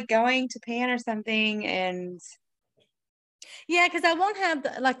wind up like going to Pan or something, and yeah, because I won't have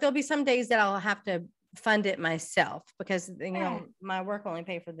there'll be some days that I'll have to fund it myself, because my work only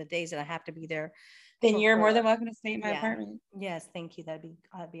pay for the days that I have to be there. Then you're more than welcome to stay in my apartment. Yes, thank you. That'd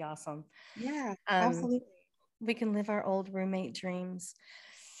be awesome. Yeah, absolutely. We can live our old roommate dreams.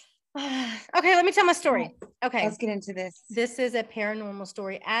 Okay, let me tell my story. Okay, let's get into this. This is a paranormal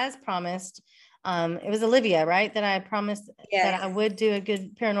story, as promised. It was Olivia, right? That I promised that I would do a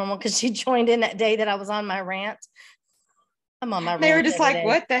good paranormal, because she joined in that day that I was on my rant. I'm on my rant. They were just like,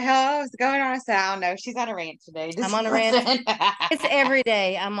 what the hell is going on? I said, I don't know. She's on a rant today. I'm on a rant. It's every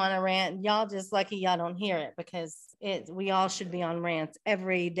day I'm on a rant. Y'all just lucky y'all don't hear it, because we all should be on rants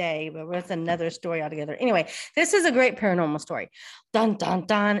every day, but it's another story altogether. Anyway, this is a great paranormal story. Dun, dun,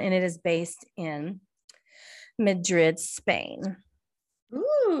 dun. And it is based in Madrid, Spain.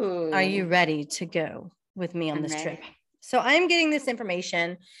 Ooh. Are you ready to go with me on this trip? So I'm getting this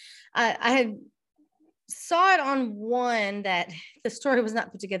information. I had saw it on one that the story was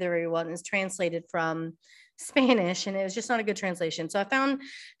not put together very well, and it's translated from Spanish, and it was just not a good translation. So I found,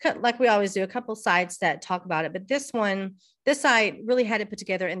 like we always do, a couple sites that talk about it, but this site really had it put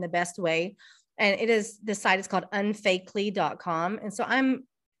together in the best way. And the site is called unfakely.com. And so I'm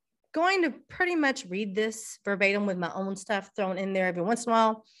going to pretty much read this verbatim with my own stuff thrown in there every once in a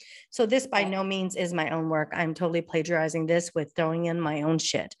while. So this by no means is my own work. I'm totally plagiarizing this with throwing in my own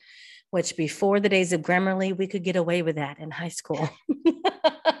shit, which before the days of Grammarly, we could get away with that in high school.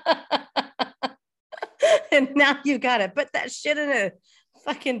 And now you got to put that shit in a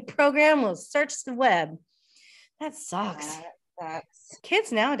fucking program, will search the web. That sucks.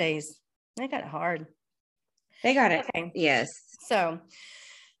 Kids nowadays, they got it hard. They got it. Okay. Yes. So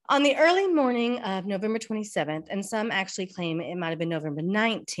on the early morning of November 27th, and some actually claim it might have been November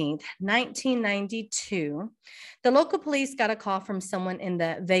 19th, 1992, the local police got a call from someone in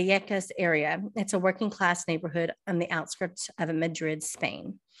the Vallecas area. It's a working class neighborhood on the outskirts of Madrid,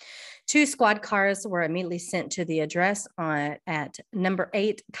 Spain. 2 squad cars were immediately sent to the address at number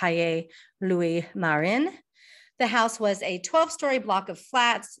 8 Calle Luis Marin. The house was a 12-story block of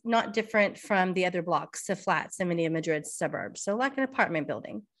flats, not different from the other blocks of flats in many of Madrid's suburbs. So like an apartment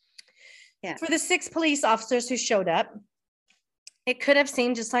building. Yeah. For the 6 police officers who showed up, It could have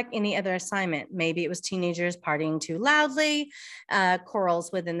seemed just like any other assignment. Maybe it was teenagers partying too loudly,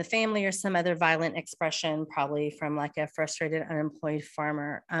 quarrels within the family, or some other violent expression, probably from like a frustrated, unemployed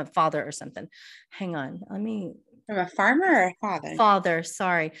father or something. Hang on, let me. From a farmer or a father? Father,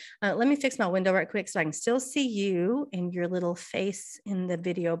 sorry. Let me fix my window right quick so I can still see you and your little face in the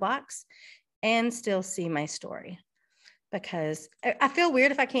video box and still see my story. Because I feel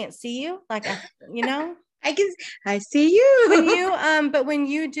weird if I can't see you. Like, I see you. But when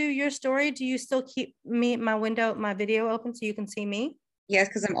you do your story, do you still keep my video open so you can see me? Yes,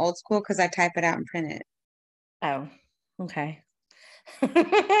 because I'm old school, because I type it out and print it. Oh, okay.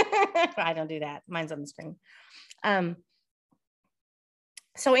 I don't do that. Mine's on the screen.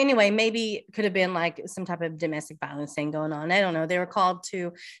 So anyway, maybe it could have been like some type of domestic violence thing going on. I don't know. They were called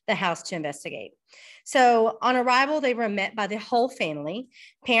to the house to investigate. So on arrival, they were met by the whole family,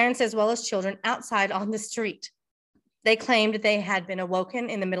 parents as well as children, outside on the street. They claimed they had been awoken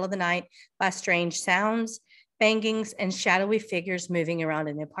in the middle of the night by strange sounds, bangings, and shadowy figures moving around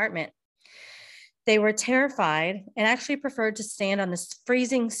in the apartment. They were terrified and actually preferred to stand on this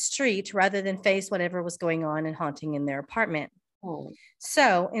freezing street rather than face whatever was going on and haunting in their apartment. Oh.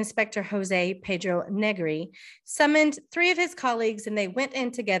 So Inspector Jose Pedro Negri summoned 3 of his colleagues, and they went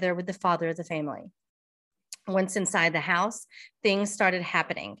in together with the father of the family. Once inside the house, things started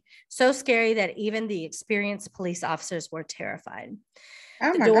happening. So scary that even the experienced police officers were terrified.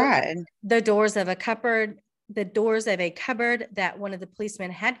 Oh my God. The doors of a cupboard that one of the policemen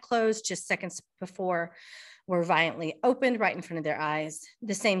had closed just seconds before were violently opened right in front of their eyes.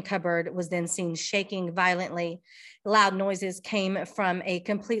 The same cupboard was then seen shaking violently. Loud noises came from a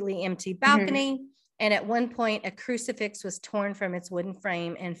completely empty balcony. Mm-hmm. And at one point, a crucifix was torn from its wooden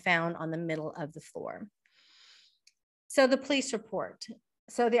frame and found on the middle of the floor. So the police report.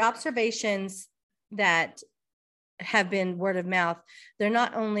 So the observations that have been word of mouth, they're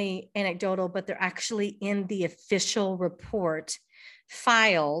not only anecdotal, but they're actually in the official report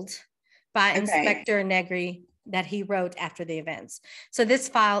filed by Inspector Negri that he wrote after the events. So this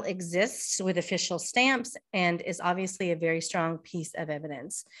file exists with official stamps and is obviously a very strong piece of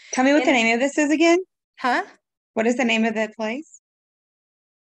evidence. Tell me what the name of this is again. Huh? What is the name of the place?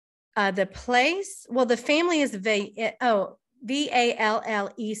 The place, well, the family is Vallecas,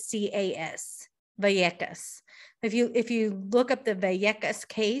 Vallecas. If you look up the Vallecas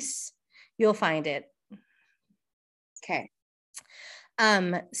case, you'll find it. Okay.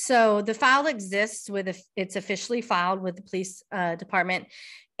 So the file exists it's officially filed with the police department.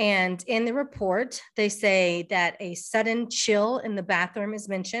 And in the report, they say that a sudden chill in the bathroom is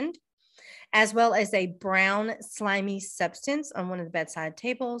mentioned, as well as a brown slimy substance on one of the bedside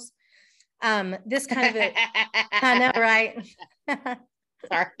tables. This kind of I know, right?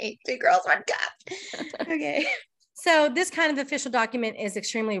 Sorry, 2 girls, 1 cup. Okay. So this kind of official document is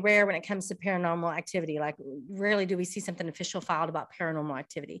extremely rare when it comes to paranormal activity. Like, rarely do we see something official filed about paranormal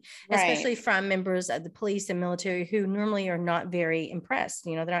activity, especially from members of the police and military who normally are not very impressed.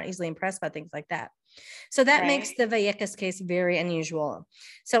 They're not easily impressed by things like that. So that makes the Vallecas case very unusual.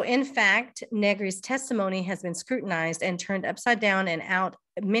 So in fact, Negri's testimony has been scrutinized and turned upside down and out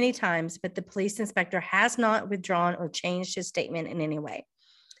many times, but the police inspector has not withdrawn or changed his statement in any way.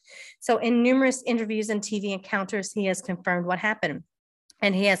 So in numerous interviews and TV encounters, he has confirmed what happened,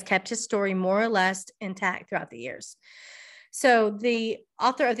 and he has kept his story more or less intact throughout the years. So the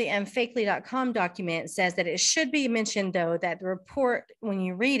author of the fakely.com document says that it should be mentioned, though, that the report, when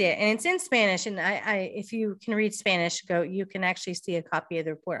you read it, and it's in Spanish, and if you can read Spanish, you can actually see a copy of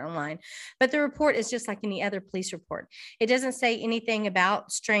the report online. But the report is just like any other police report. It doesn't say anything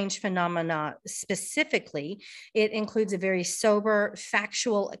about strange phenomena specifically. It includes a very sober,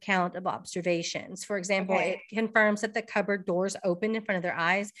 factual account of observations. For example, it confirms that the cupboard doors open in front of their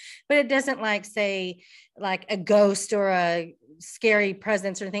eyes, but it doesn't say like a ghost or a scary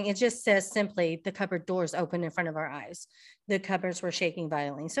presence or anything. It just says simply the cupboard doors open in front of our eyes. The cupboards were shaking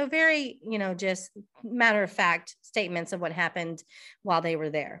violently. So very, just matter of fact statements of what happened while they were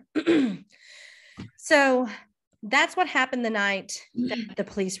there. So that's what happened the night that the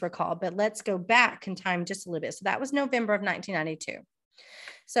police were called. But let's go back in time just a little bit. So that was November of 1992.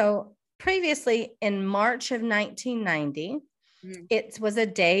 So previously in March of 1990, it was a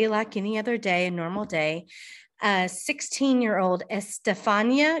day like any other day, a normal day. 16-year-old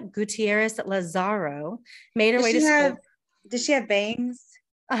Estefania Gutierrez Lazaro made her way to school. Did she have bangs?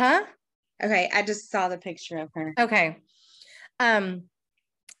 Uh-huh. Okay, I just saw the picture of her. Okay.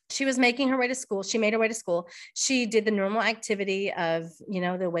 She was making her way to school. She made her way to school. She did the normal activity of,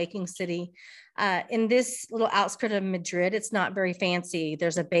 the waking city. In this little outskirt of Madrid, it's not very fancy.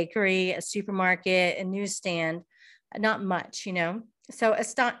 There's a bakery, a supermarket, a newsstand. not much, you know. So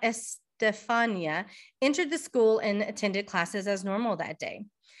Estefania entered the school and attended classes as normal that day.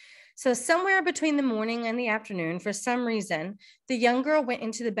 So somewhere between the morning and the afternoon, for some reason, the young girl went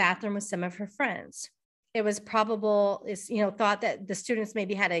into the bathroom with some of her friends. It was probable, thought that the students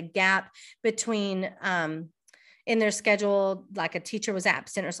maybe had a gap between in their schedule, like a teacher was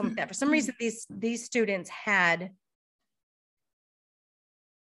absent or something like that. For some reason, these students had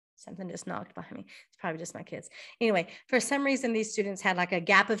something just knocked behind me. It's probably just my kids. Anyway, for some reason, these students had like a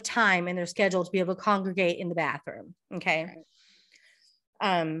gap of time in their schedule to be able to congregate in the bathroom. Okay.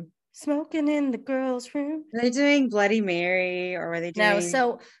 Right. Smoking in the girls' room. Were they doing Bloody Mary or were they doing? No,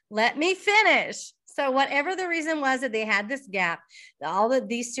 so let me finish. So whatever the reason was that they had this gap, all of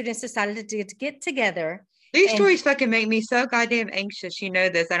these students decided to get together. These stories fucking make me so goddamn anxious. You know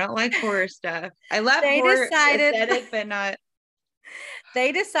this. I don't like horror stuff. I love horror aesthetic, but not.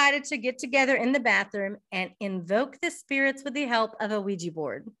 They decided to get together in the bathroom and invoke the spirits with the help of a Ouija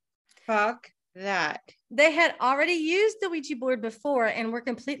board. Fuck that. They had already used the Ouija board before and were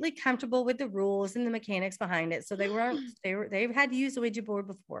completely comfortable with the rules and the mechanics behind it. So they had used the Ouija board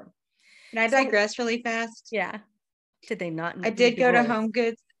before. Can I digress really fast? Yeah. Did they not? I did go to Home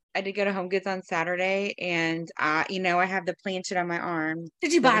Goods. I did go to Home Goods on Saturday, and I have the planchette on my arm.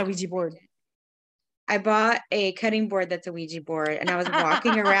 Did you buy a Ouija board? I bought a cutting board that's a Ouija board, and I was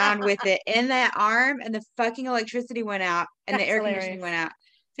walking around with it in that arm, and the fucking electricity went out, and the air conditioning went out.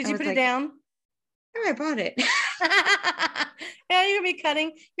 Did you put it down? Oh, I bought it. Yeah, you're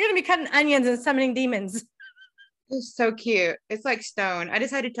gonna be cutting onions and summoning demons. It's so cute. It's like stone. I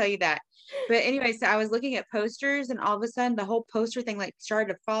just had to tell you that. But anyway, so I was looking at posters, and all of a sudden the whole poster thing like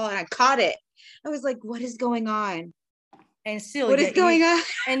started to fall, and I caught it. I was like, what is going on? And still, what is going on?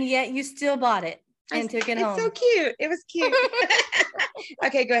 And yet you still bought it and took it home. It's so cute. It was cute.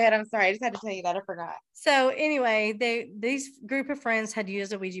 Okay, go ahead. I'm sorry. I just had to tell you that. I forgot. So anyway, these group of friends had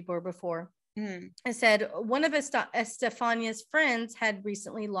used a Ouija board before. And said one of Estefania's friends had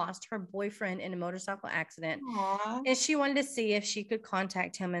recently lost her boyfriend in a motorcycle accident. Aww. And she wanted to see if she could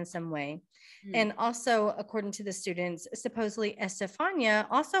contact him in some way. And also, according to the students, supposedly Estefania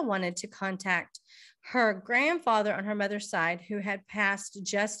also wanted to contact her grandfather on her mother's side, who had passed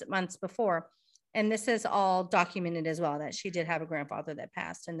just months before. And this is all documented as well, that she did have a grandfather that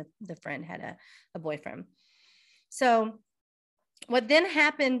passed, and the friend had a boyfriend. So what then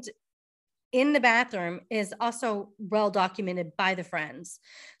happened in the bathroom is also well documented by the friends.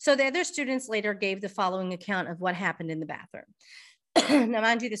 So the other students later gave the following account of what happened in the bathroom. Now,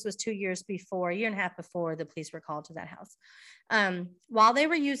 mind you, this was a year and a half before the police were called to that house. While they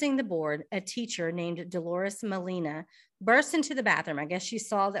were using the board, a teacher named Dolores Molina burst into the bathroom. I guess she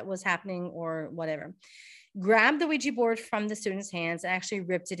saw that was happening or whatever. Grabbed the Ouija board from the students' hands and actually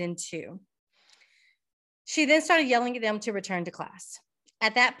ripped it in two. She then started yelling at them to return to class.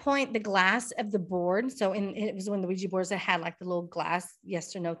 At that point, the glass of the board, it was when the Ouija boards that had like the little glass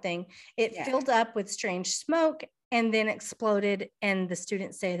yes or no thing, it filled up with strange smoke and then exploded. And the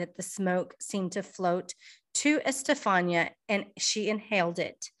students say that the smoke seemed to float to Estefania, and she inhaled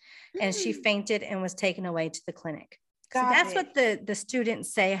it and she fainted and was taken away to the clinic. So that's what the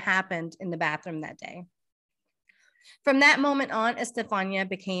students say happened in the bathroom that day. From that moment on, Estefania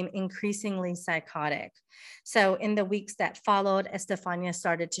became increasingly psychotic. So in the weeks that followed, Estefania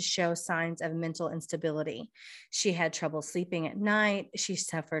started to show signs of mental instability. She had trouble sleeping at night. She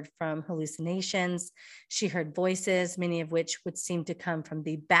suffered from hallucinations. She heard voices, many of which would seem to come from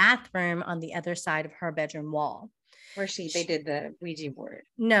the bathroom on the other side of her bedroom wall. Where they did the Ouija board?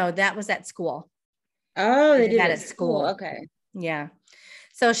 No, that was at school. Oh, they did that at school. Okay. Yeah.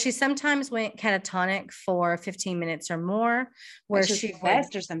 So she sometimes went catatonic for 15 minutes or more, where she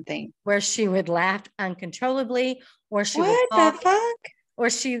possessed or something, where she would laugh uncontrollably, or she or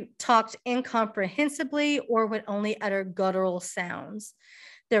she talked incomprehensibly, or would only utter guttural sounds.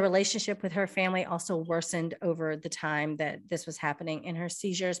 The relationship with her family also worsened over the time that this was happening, and her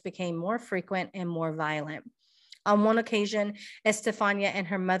seizures became more frequent and more violent. On one occasion, Estefania and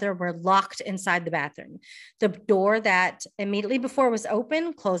her mother were locked inside the bathroom. The door that immediately before was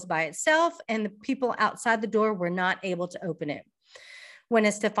open closed by itself, and the people outside the door were not able to open it. When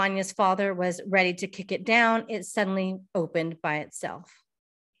Estefania's father was ready to kick it down, it suddenly opened by itself.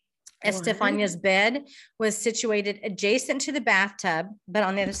 Estefania's bed was situated adjacent to the bathtub, but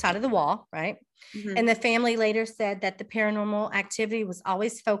on the other side of the wall, right? Mm-hmm. And the family later said that the paranormal activity was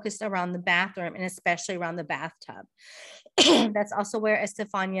always focused around the bathroom, and especially around the bathtub. That's also where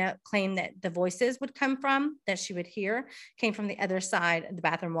Estefania claimed that the voices would come from, that she would hear, came from the other side of the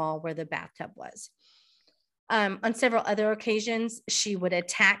bathroom wall where the bathtub was. On several other occasions, she would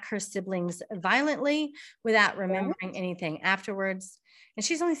attack her siblings violently without remembering anything afterwards. And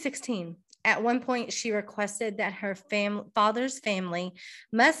she's only 16. At one point, she requested that her father's family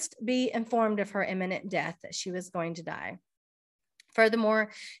must be informed of her imminent death, that she was going to die.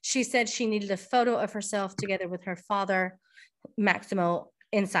 Furthermore, she said she needed a photo of herself together with her father, Maximo,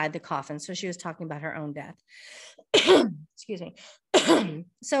 inside the coffin. So she was talking about her own death. Excuse me.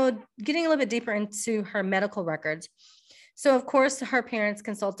 So getting a little bit deeper into her medical records. So of course, her parents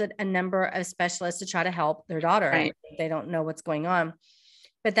consulted a number of specialists to try to help their daughter. Right. They don't know what's going on,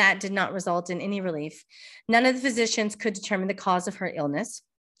 but that did not result in any relief. None of the physicians could determine the cause of her illness.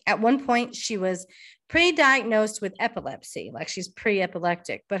 At one point, she was pre-diagnosed with epilepsy, like she's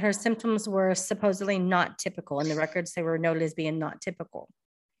pre-epileptic, but her symptoms were supposedly not typical. In the records, they were noted as being not typical.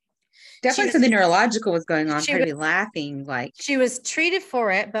 Definitely something neurological was going on. She'd be laughing like. She was treated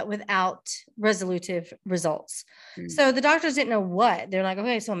for it, but without resolutive results. So the doctors didn't know what. They're like,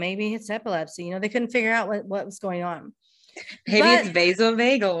 okay, so maybe it's epilepsy. You know, they couldn't figure out what was going on. Maybe it's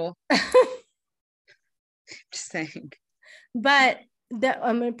vasovagal. Just saying. But the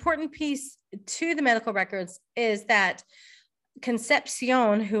important piece to the medical records is that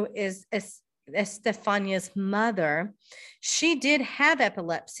Concepcion, who is Estefania's mother, she did have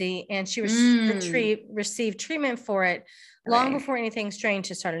epilepsy, and she received treatment for it long before anything strange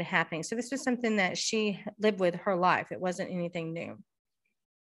had started happening. So this was something that she lived with her life. It wasn't anything new.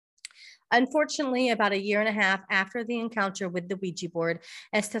 Unfortunately, about a year and a half after the encounter with the Ouija board,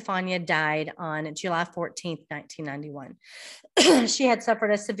 Estefania died on July 14th, 1991. She had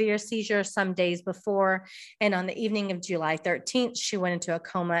suffered a severe seizure some days before, and on the evening of July 13th, she went into a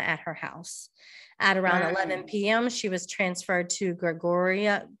coma at her house. At around 11 p.m., she was transferred to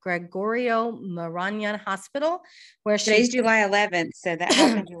Gregorio Marañón Hospital, where today's July 11th, so that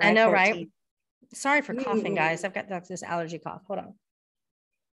happened July I know, 14th. right? Sorry for coughing, guys. I've got this allergy cough. Hold on.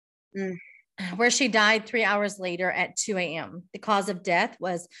 Where she died 3 hours later at 2 a.m. The cause of death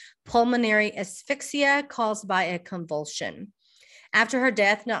was pulmonary asphyxia caused by a convulsion. After her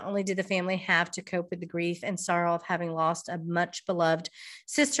death, not only did the family have to cope with the grief and sorrow of having lost a much beloved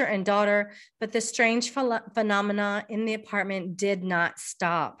sister and daughter, but the strange phenomena in the apartment did not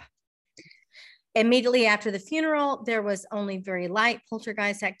stop. Immediately after the funeral, there was only very light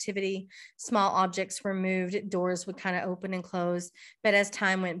poltergeist activity. Small objects were moved, doors would kind of open and close. But as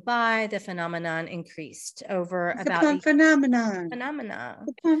time went by, the phenomenon increased over about I'm a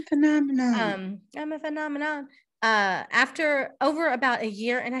phenomenon. After over about a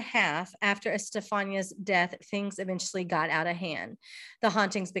year and a half after Estefania's death, things eventually got out of hand. The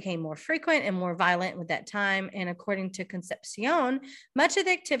hauntings became more frequent and more violent with that time. And according to Concepcion, much of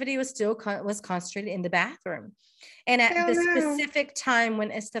the activity was concentrated in the bathroom. And at the specific time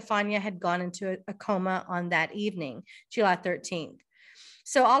when Estefania had gone into a coma on that evening, July 13th.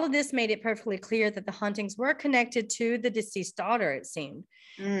 So all of this made it perfectly clear that the hauntings were connected to the deceased daughter, it seemed.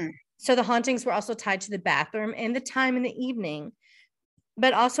 So the hauntings were also tied to the bathroom and the time in the evening.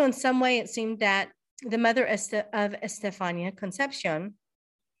 But also in some way, it seemed that the mother of Estefania, Concepcion,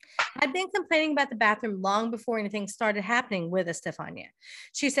 had been complaining about the bathroom long before anything started happening with Estefania.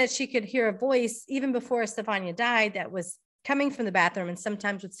 She said she could hear a voice even before Estefania died that was coming from the bathroom and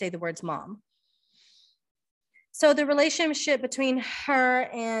sometimes would say the words mom. So the relationship between her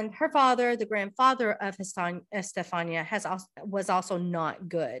and her father, the grandfather of Estefania, was also not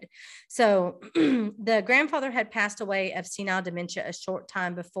good. So the grandfather had passed away of senile dementia a short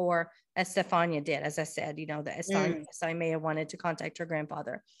time before Estefania did. As I said, you know, that Estefania may have wanted to contact her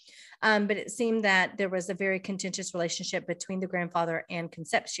grandfather. But it seemed that there was a very contentious relationship between the grandfather and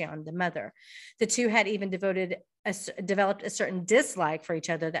Concepcion, the mother. The two had even developed a certain dislike for each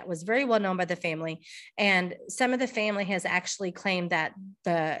other that was very well known by the family. And some of the family has actually claimed that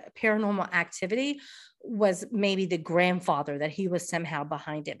the paranormal activity was maybe the grandfather, that he was somehow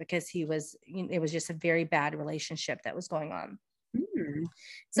behind it, because it was just a very bad relationship that was going on.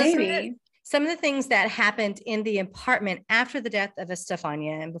 So maybe. Some of the things that happened in the apartment after the death of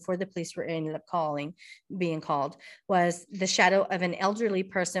Estefania and before the police were ended up being called, was the shadow of an elderly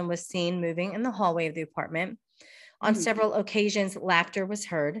person was seen moving in the hallway of the apartment. On several occasions, laughter was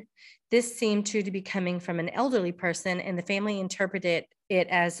heard. This seemed to be coming from an elderly person, and the family interpreted it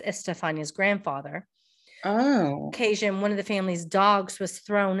as Estefania's grandfather. On occasion, one of the family's dogs was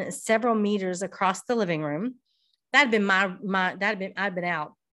thrown several meters across the living room. I'd been out. My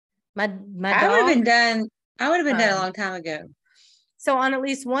dog, I would have been done a long time ago. So on at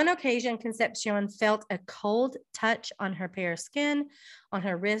least one occasion, Concepcion felt a cold touch on her bare skin, on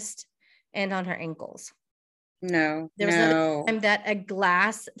her wrist, and on her ankles. There was another time that a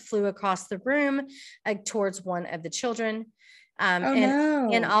glass flew across the room towards one of the children.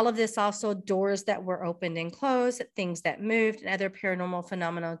 And all of this, also doors that were opened and closed, things that moved, and other paranormal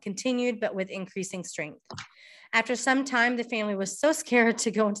phenomena continued, but with increasing strength. After some time, the family was so scared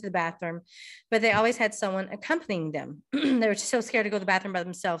to go into the bathroom, but they always had someone accompanying them. They were so scared to go to the bathroom by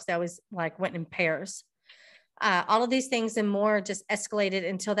themselves. They always like went in pairs. All of these things and more just escalated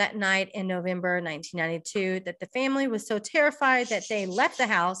until that night in November 1992 that the family was so terrified that they left the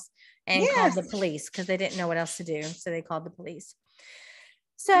house and called the police because they didn't know what else to do. So they called the police.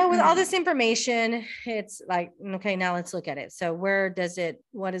 So with all this information, it's like, okay, now let's look at it. So what does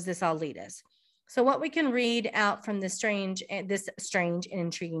this all lead us? So what we can read out from this strange and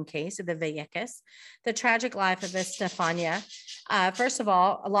intriguing case of the Vallecas, the tragic life of Estefania. First of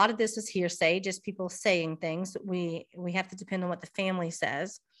all, a lot of this is hearsay, just people saying things. We have to depend on what the family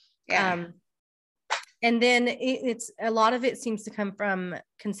says. Yeah. And then it's a lot of it seems to come from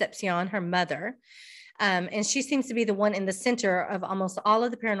Concepcion, her mother. And she seems to be the one in the center of almost all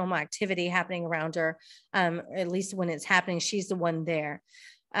of the paranormal activity happening around her. At least when it's happening, she's the one there.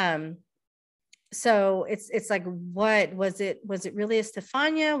 So it's like, what was it? Was it really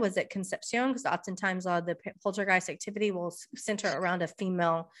Estefania? Was it Concepcion? Because oftentimes all the poltergeist activity will center around a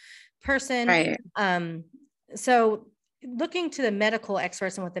female person. Right. So looking to the medical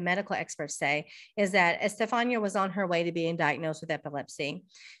experts and what the medical experts say is that Estefania was on her way to being diagnosed with epilepsy.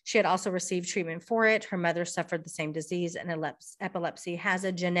 She had also received treatment for it. Her mother suffered the same disease, and epilepsy has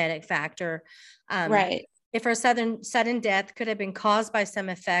a genetic factor. Right. If her sudden death could have been caused by some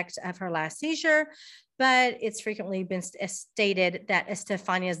effect of her last seizure, but it's frequently been stated that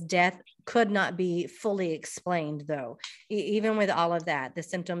Estefania's death could not be fully explained, though. Even with all of that, the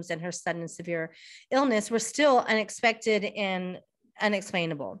symptoms and her sudden severe illness were still unexpected and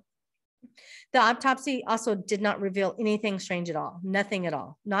unexplainable. The autopsy also did not reveal anything strange at all, nothing at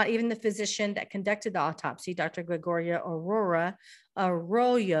all. Not even the physician that conducted the autopsy, Dr. Gregoria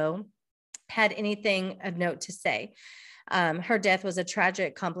Arroyo, had anything of note to say. Her death was a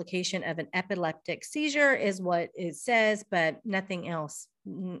tragic complication of an epileptic seizure is what it says, but nothing else,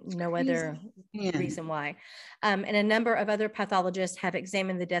 no other reason why. And a number of other pathologists have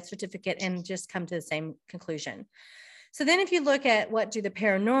examined the death certificate and just come to the same conclusion. So then if you look at what do the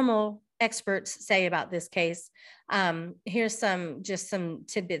paranormal experts say about this case, here's some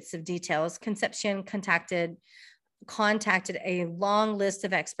tidbits of details. Concepcion contacted a long list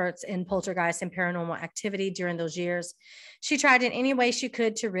of experts in poltergeist and paranormal activity during those years. She tried in any way she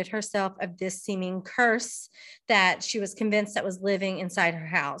could to rid herself of this seeming curse that she was convinced that was living inside her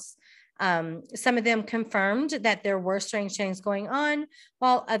house. Some of them confirmed that there were strange things going on,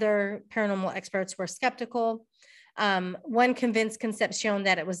 while other paranormal experts were skeptical. One convinced Concepcion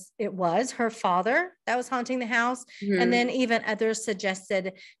that it was her father that was haunting the house. Mm-hmm. And then even others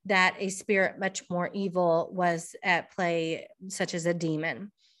suggested that a spirit much more evil was at play, such as a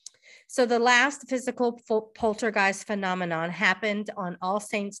demon. So the last physical poltergeist phenomenon happened on All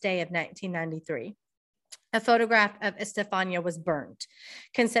Saints Day of 1993. A photograph of Estefania was burnt.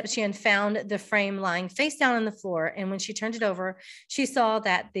 Concepcion found the frame lying face down on the floor, and when she turned it over, she saw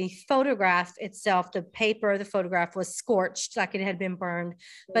that the photograph itself, the paper of the photograph, was scorched like it had been burned,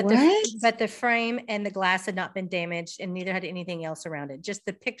 but the frame and the glass had not been damaged, and neither had anything else around it. Just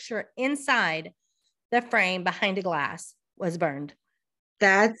the picture inside the frame behind the glass was burned.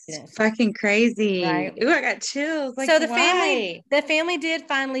 That's fucking crazy. Right. Ooh, I got chills. Like, so the family did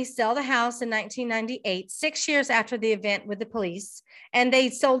finally sell the house in 1998, 6 years after the event with the police, and they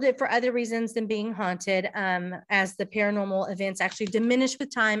sold it for other reasons than being haunted, as the paranormal events actually diminished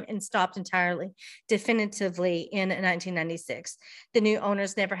with time and stopped entirely, definitively in 1996. The new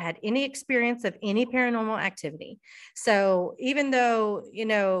owners never had any experience of any paranormal activity. So even though,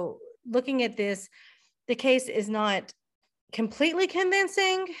 looking at this, the case is not completely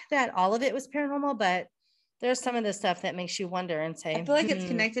convincing that all of it was paranormal, but there's some of the stuff that makes you wonder and say, I feel like it's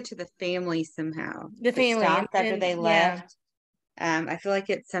connected to the family somehow. The family stopped after they left. I feel like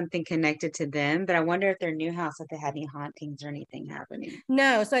it's something connected to them, but I wonder if their new house, if they had any hauntings or anything happening.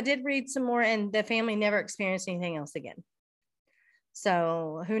 No, so I did read some more, and the family never experienced anything else again.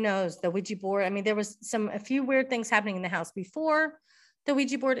 So who knows? The Ouija board. I mean, there was a few weird things happening in the house before the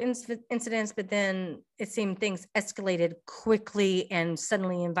Ouija board incidents, but then it seemed things escalated quickly and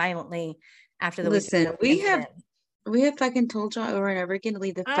suddenly and violently after the Ouija board incident. We have fucking told y'all over and over again to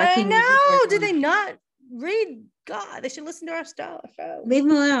leave the fucking Ouija board. Did they not read? God, they should listen to our stuff. Leave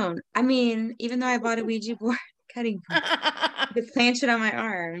them alone. I mean, even though I bought a Ouija board cutting board, the plant shit on my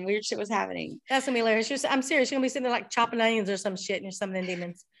arm and weird shit was happening. That's gonna be hilarious. I'm serious. You're gonna be sitting there like chopping onions or some shit, and you're summoning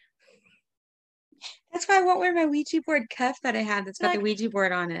demons. That's why I won't wear my Ouija board cuff that I have that's got Like, the Ouija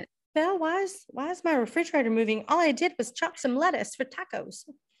board on it. Belle, why is my refrigerator moving? All I did was chop some lettuce for tacos.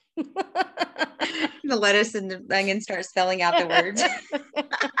 The lettuce and the onion start spelling out the words.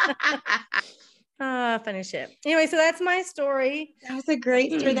 Funny shit. Anyway, so that's my story. That was a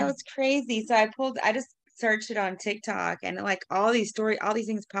great story. That was crazy. So I just searched it on TikTok and like all these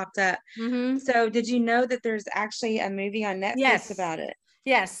things popped up. Mm-hmm. So did you know that there's actually a movie on Netflix about it?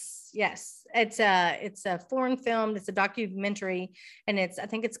 Yes. It's a foreign film. It's a documentary, and I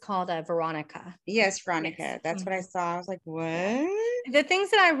think it's called Veronica. Yes, Veronica. Yes. That's what I saw. I was like, what? Yeah. The things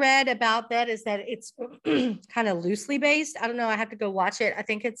that I read about that is that it's kind of loosely based. I don't know. I have to go watch it. I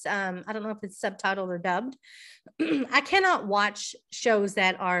think it's I don't know if it's subtitled or dubbed. I cannot watch shows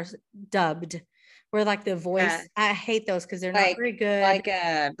that are dubbed where like the voice, I hate those because they're not very good. Like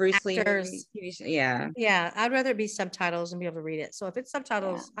Bruce Lee actors. TV show. Yeah. Yeah. I'd rather it be subtitles and be able to read it. So if it's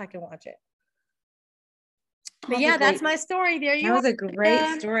subtitles, I can watch it. But yeah, that's my story. There you That was a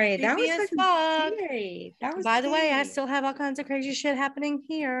great story. That was fucking scary. That was By the way, I still have all kinds of crazy shit happening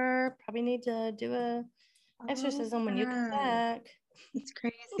here. Probably need to do a exorcism when you come back. It's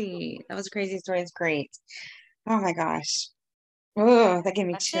crazy. That was a crazy story. It's great. Oh my gosh. Oh, that gave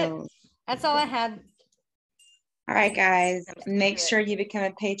me chills. That's all I had. All right, guys. Make sure you become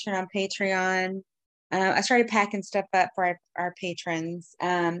a patron on Patreon. I started packing stuff up for our patrons.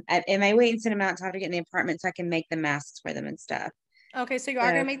 And I wait and send them out until I have to get in the apartment so I can make the masks for them and stuff. Okay, so you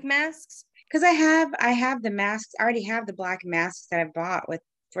are gonna make masks? Because I have the masks. I already have the black masks that I bought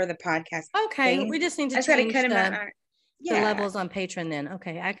for the podcast. Okay, we just need to change cut them out. The levels on Patreon then.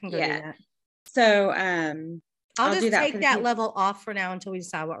 Okay, I can go do that. So I'll just take that level off for now until we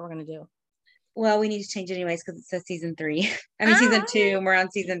decide what we're gonna do. Well, we need to change it anyways because it says season 3. I mean season 2, and we're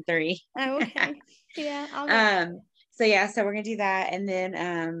on season 3. Okay. Yeah. So we're gonna do that, and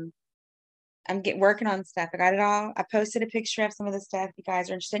then I'm working on stuff. I got it all. I posted a picture of some of the stuff you guys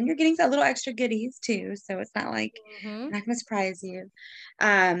are interested in. You're getting a little extra goodies too, so it's not like I'm not gonna surprise you.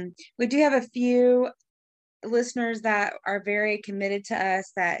 We do have a few listeners that are very committed to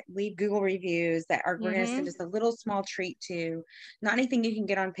us that leave Google reviews that we're gonna send just a little small treat to. Not anything you can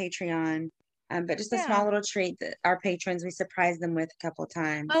get on Patreon. But just a small little treat that our patrons, we surprise them with a couple of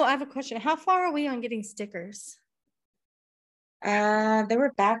times. Oh, I have a question. How far are we on getting stickers? They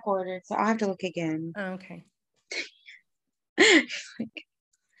were back ordered, so I'll have to look again. Oh, okay.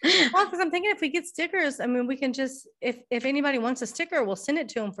 Well, because I'm thinking if we get stickers, I mean, we can just, if anybody wants a sticker, we'll send it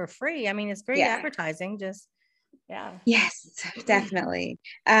to them for free. I mean, it's great advertising. Just, Yes, definitely.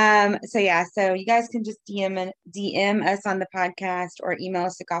 So you guys can just DM us on the podcast or email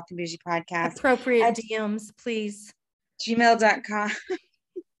us at Goth and Bougie Podcast. Appropriate DMs, please. gmail.com.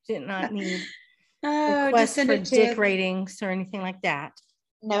 Did not need requests for dick ratings or anything like that.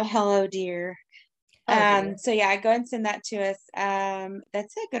 No, hello, dear. Go ahead and send that to us.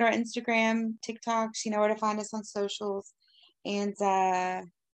 That's it. Go to our Instagram, TikTok. You know where to find us on socials. And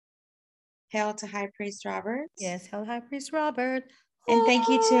hail to High Priest Robert. Yes, hail to High Priest Robert. And thank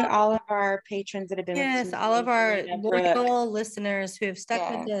you to all of our patrons that have been with us. All of our loyal listeners who have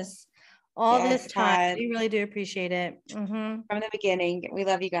stuck with us all this time. We really do appreciate it. From the beginning. We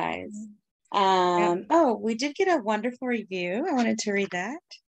love you guys. Oh, we did get a wonderful review. I wanted to read that.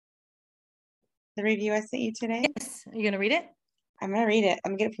 The review I sent you today. Yes. Are you going to read it? I'm going to read it.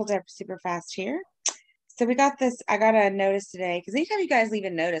 I'm going to get it pulled up super fast here. So we got this. I got a notice today because anytime you guys leave a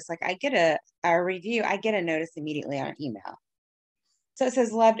notice, like I get a review, I get a notice immediately on an email. So it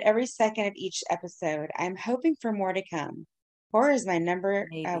says, loved every second of each episode. I'm hoping for more to come. Horror is my number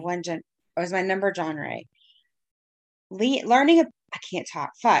genre. Learning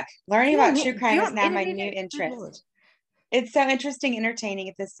about true crime is now my new interest. It's so interesting, entertaining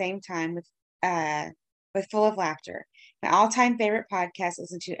at the same time with full of laughter. My all-time favorite podcast,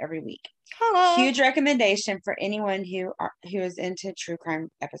 listen to every week. Hello. Huge recommendation for anyone who is into true crime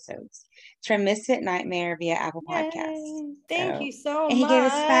episodes. It's from Misfit Nightmare via Apple Podcasts. Thank you so much. And he gave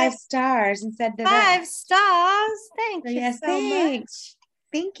us 5 stars and said 5 stars. Thank you so much.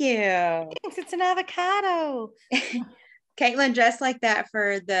 Thank you. Thanks. It's an avocado. Caitlin dressed like that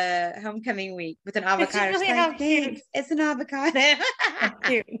for the homecoming week with an avocado. Really how cute. It's an avocado.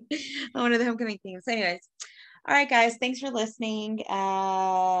 Cute. One of the homecoming themes. So anyways, all right, guys. Thanks for listening.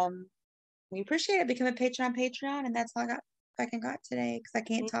 We appreciate it. Become a patron on Patreon, and that's all I got today because I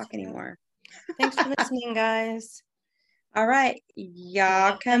can't talk anymore. Thanks for listening, guys. All right,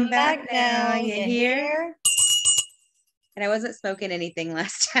 y'all come back now. You hear? And I wasn't smoking anything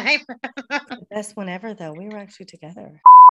last time. Best one ever, though. We were actually together.